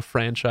part of a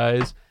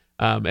franchise,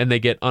 and they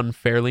get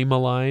unfairly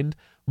maligned.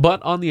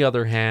 But on the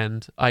other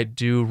hand, I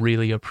do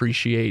really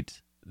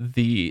appreciate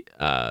the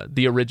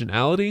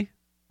originality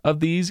of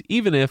these,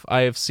 even if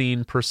I have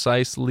seen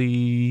precisely,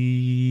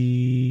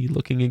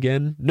 looking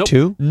again,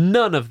 Two?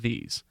 None of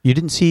these. You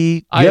didn't see?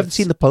 You haven't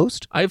seen The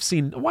Post? I've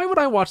seen. Why would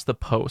I watch The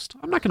Post?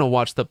 I'm not going to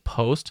watch The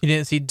Post. You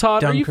didn't see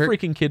Todd? Dunkirk? Are you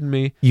freaking kidding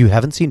me? You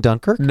haven't seen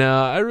Dunkirk?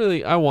 No,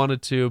 I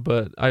wanted to,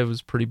 but I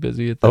was pretty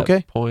busy at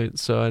that point,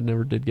 so I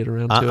never did get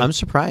around to it. I'm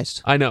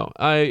surprised. I know.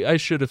 I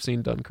should have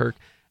seen Dunkirk.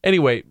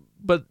 Anyway,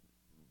 but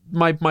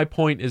my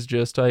point is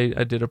just I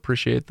did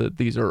appreciate that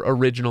these are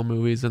original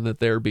movies and that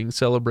they're being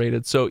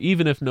celebrated. So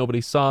even if nobody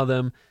saw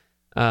them,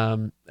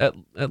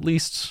 at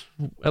least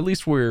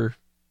we're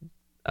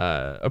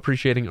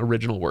appreciating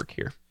original work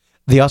here.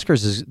 The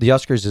Oscars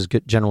is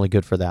generally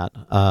good for that.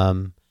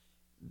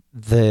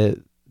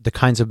 The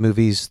kinds of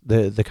movies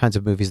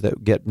that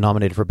get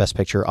nominated for Best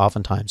Picture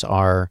oftentimes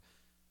are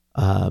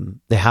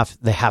they have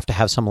to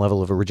have some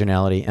level of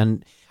originality.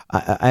 And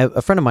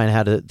a friend of mine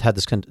had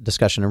this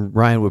discussion, and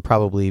Ryan would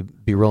probably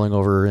be rolling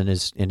over in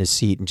his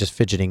seat and just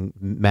fidgeting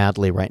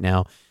madly right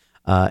now.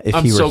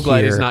 I'm so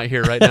glad he's not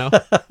here right now.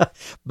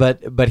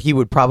 But he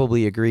would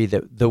probably agree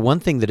that the one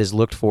thing that is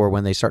looked for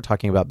when they start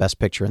talking about Best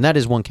Picture, and that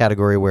is one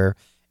category where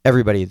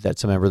everybody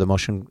that's a member of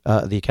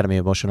the Academy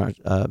of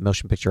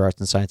Motion Picture Arts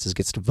and Sciences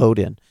gets to vote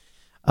in,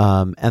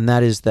 and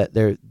that is that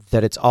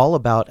it's all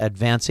about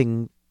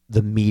advancing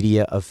the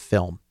media of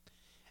film.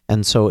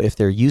 And so if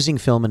they're using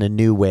film in a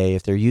new way,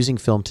 if they're using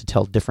film to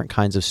tell different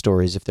kinds of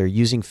stories, if they're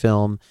using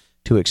film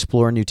to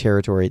explore new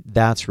territory,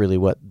 that's really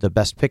what the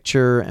Best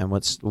Picture and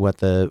what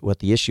the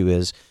issue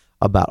is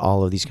about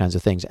all of these kinds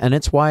of things. And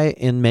it's why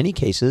in many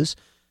cases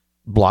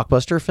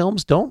blockbuster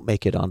films don't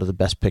make it onto the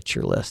Best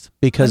Picture list,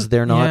 because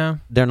they're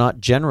not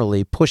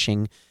generally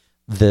pushing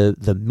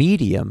the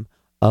medium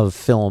of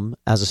film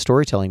as a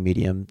storytelling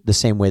medium the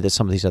same way that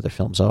some of these other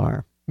films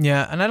are.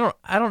 Yeah, and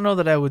I don't know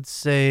that I would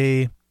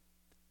say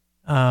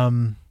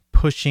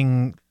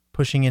pushing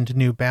into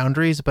new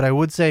boundaries, but I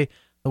would say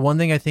the one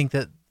thing I think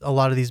that a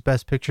lot of these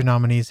Best Picture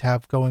nominees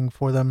have going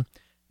for them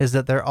is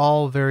that they're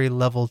all very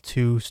level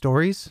 2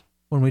 stories.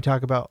 When we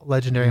talk about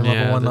legendary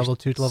level 1, level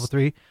 2 to level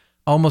 3,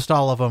 almost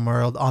all of them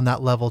are on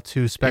that level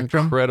 2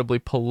 spectrum. Incredibly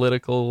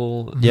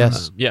political.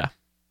 Yes. Yeah.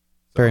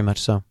 Very much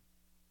so.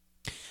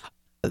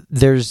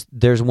 There's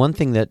one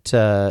thing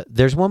that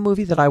there's one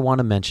movie that I want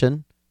to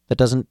mention that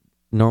doesn't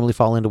normally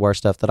fall into our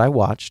stuff that I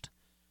watched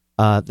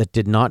that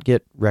did not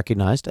get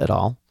recognized at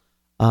all.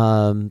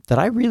 that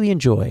I really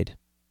enjoyed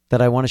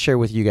that I want to share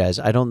with you guys.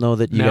 I don't know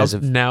that you guys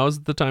have.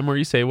 Now's the time where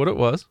you say what it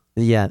was.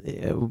 Yeah,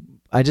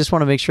 I just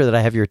want to make sure that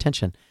I have your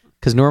attention,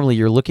 because normally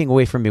you're looking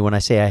away from me when I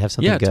say I have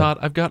something good. Todd,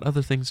 I've got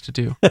other things to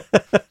do.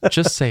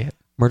 Just say it.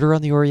 Murder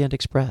on the Orient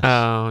Express.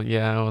 Oh,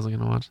 yeah, I wasn't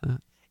going to watch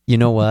that. You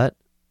know what?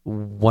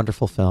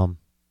 Wonderful film.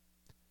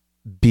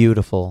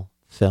 Beautiful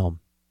film.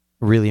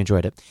 Really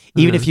enjoyed it.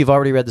 Even if you've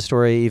already read the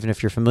story, even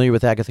if you're familiar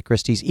with Agatha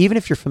Christie's, even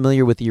if you're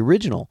familiar with the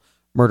original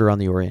Murder on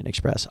the Orient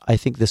Express, I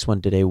think this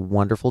one did a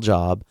wonderful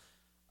job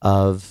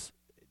of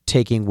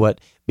taking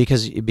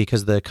because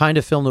the kind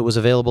of film that was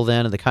available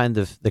then and the kind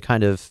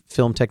of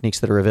film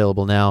techniques that are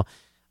available now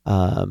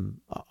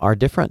are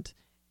different.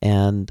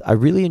 And I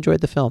really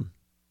enjoyed the film.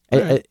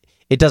 Right.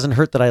 It doesn't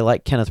hurt that I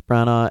like Kenneth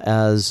Branagh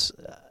as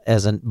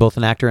both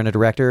an actor and a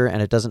director,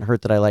 and it doesn't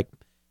hurt that I like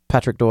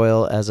Patrick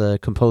Doyle as a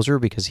composer,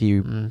 because he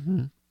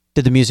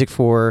did the music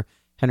for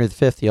Henry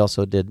V. He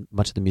also did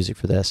much of the music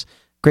for this.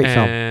 Great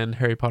film. And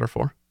Harry Potter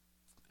 4, if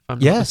I'm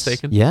not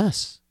mistaken.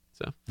 Yes.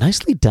 So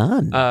nicely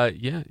done.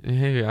 Yeah.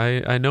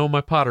 Hey, I know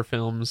my Potter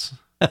films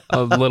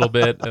a little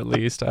bit, at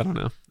least. I don't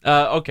know.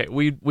 Okay,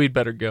 we'd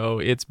better go.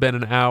 It's been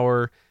an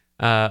hour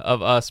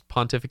of us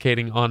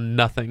pontificating on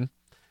nothing.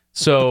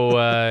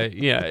 So,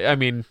 yeah, I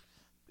mean,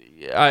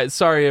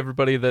 sorry,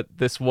 everybody, that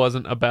this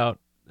wasn't about...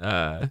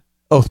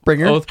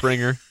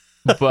 Oathbringer,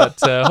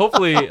 but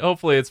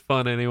hopefully it's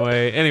fun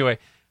anyway.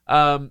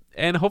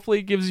 And hopefully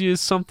it gives you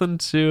something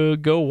to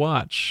go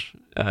watch.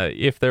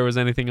 If there was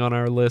anything on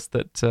our list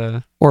that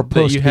or post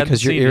that you hadn't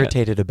because you're seen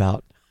irritated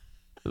about,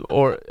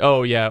 go to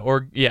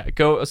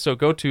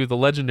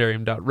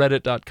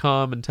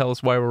thelegendarium.reddit.com and tell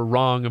us why we're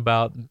wrong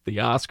about the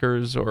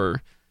Oscars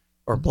or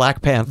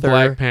Black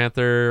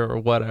Panther or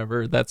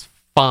whatever. That's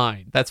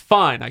fine.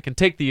 I can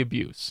take the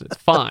abuse. It's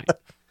fine.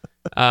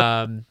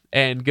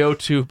 And go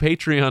to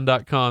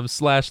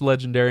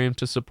patreon.com/legendarium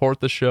to support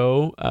the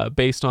show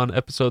based on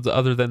episodes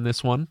other than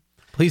this one.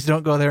 Please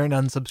don't go there and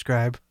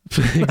unsubscribe.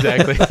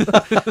 Exactly.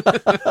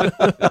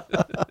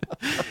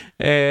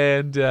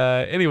 And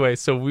anyway,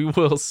 so we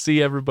will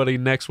see everybody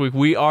next week.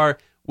 We are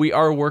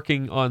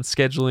working on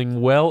scheduling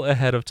well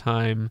ahead of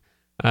time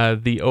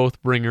the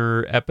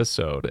Oathbringer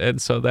episode,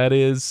 and so that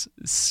is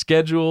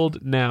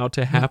scheduled now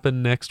to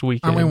happen next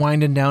weekend. Aren't we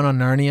winding down on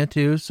Narnia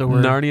too? So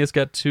Narnia's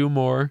got 2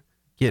 more.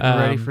 Getting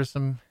ready for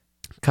some.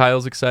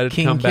 Kyle's excited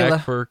to come Killer.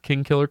 back for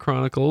King Killer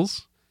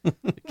Chronicles.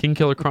 King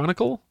Killer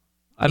Chronicle?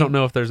 I don't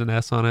know if there's an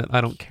S on it.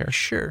 I don't care.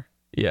 Sure.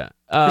 Yeah.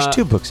 There's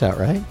 2 books out,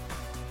 right?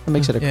 That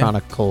makes it a Yeah.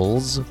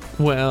 Chronicles.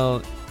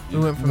 Well,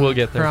 we'll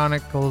get there.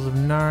 Chronicles of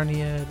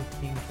Narnia to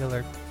King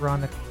Killer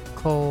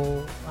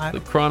Chronicle.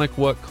 The Chronic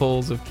What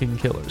Coals of King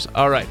Killers.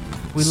 All right.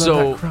 We love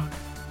So that chronic.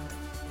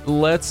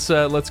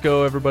 let's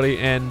go, everybody,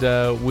 and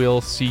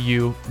we'll see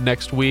you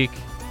next week.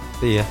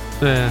 See ya.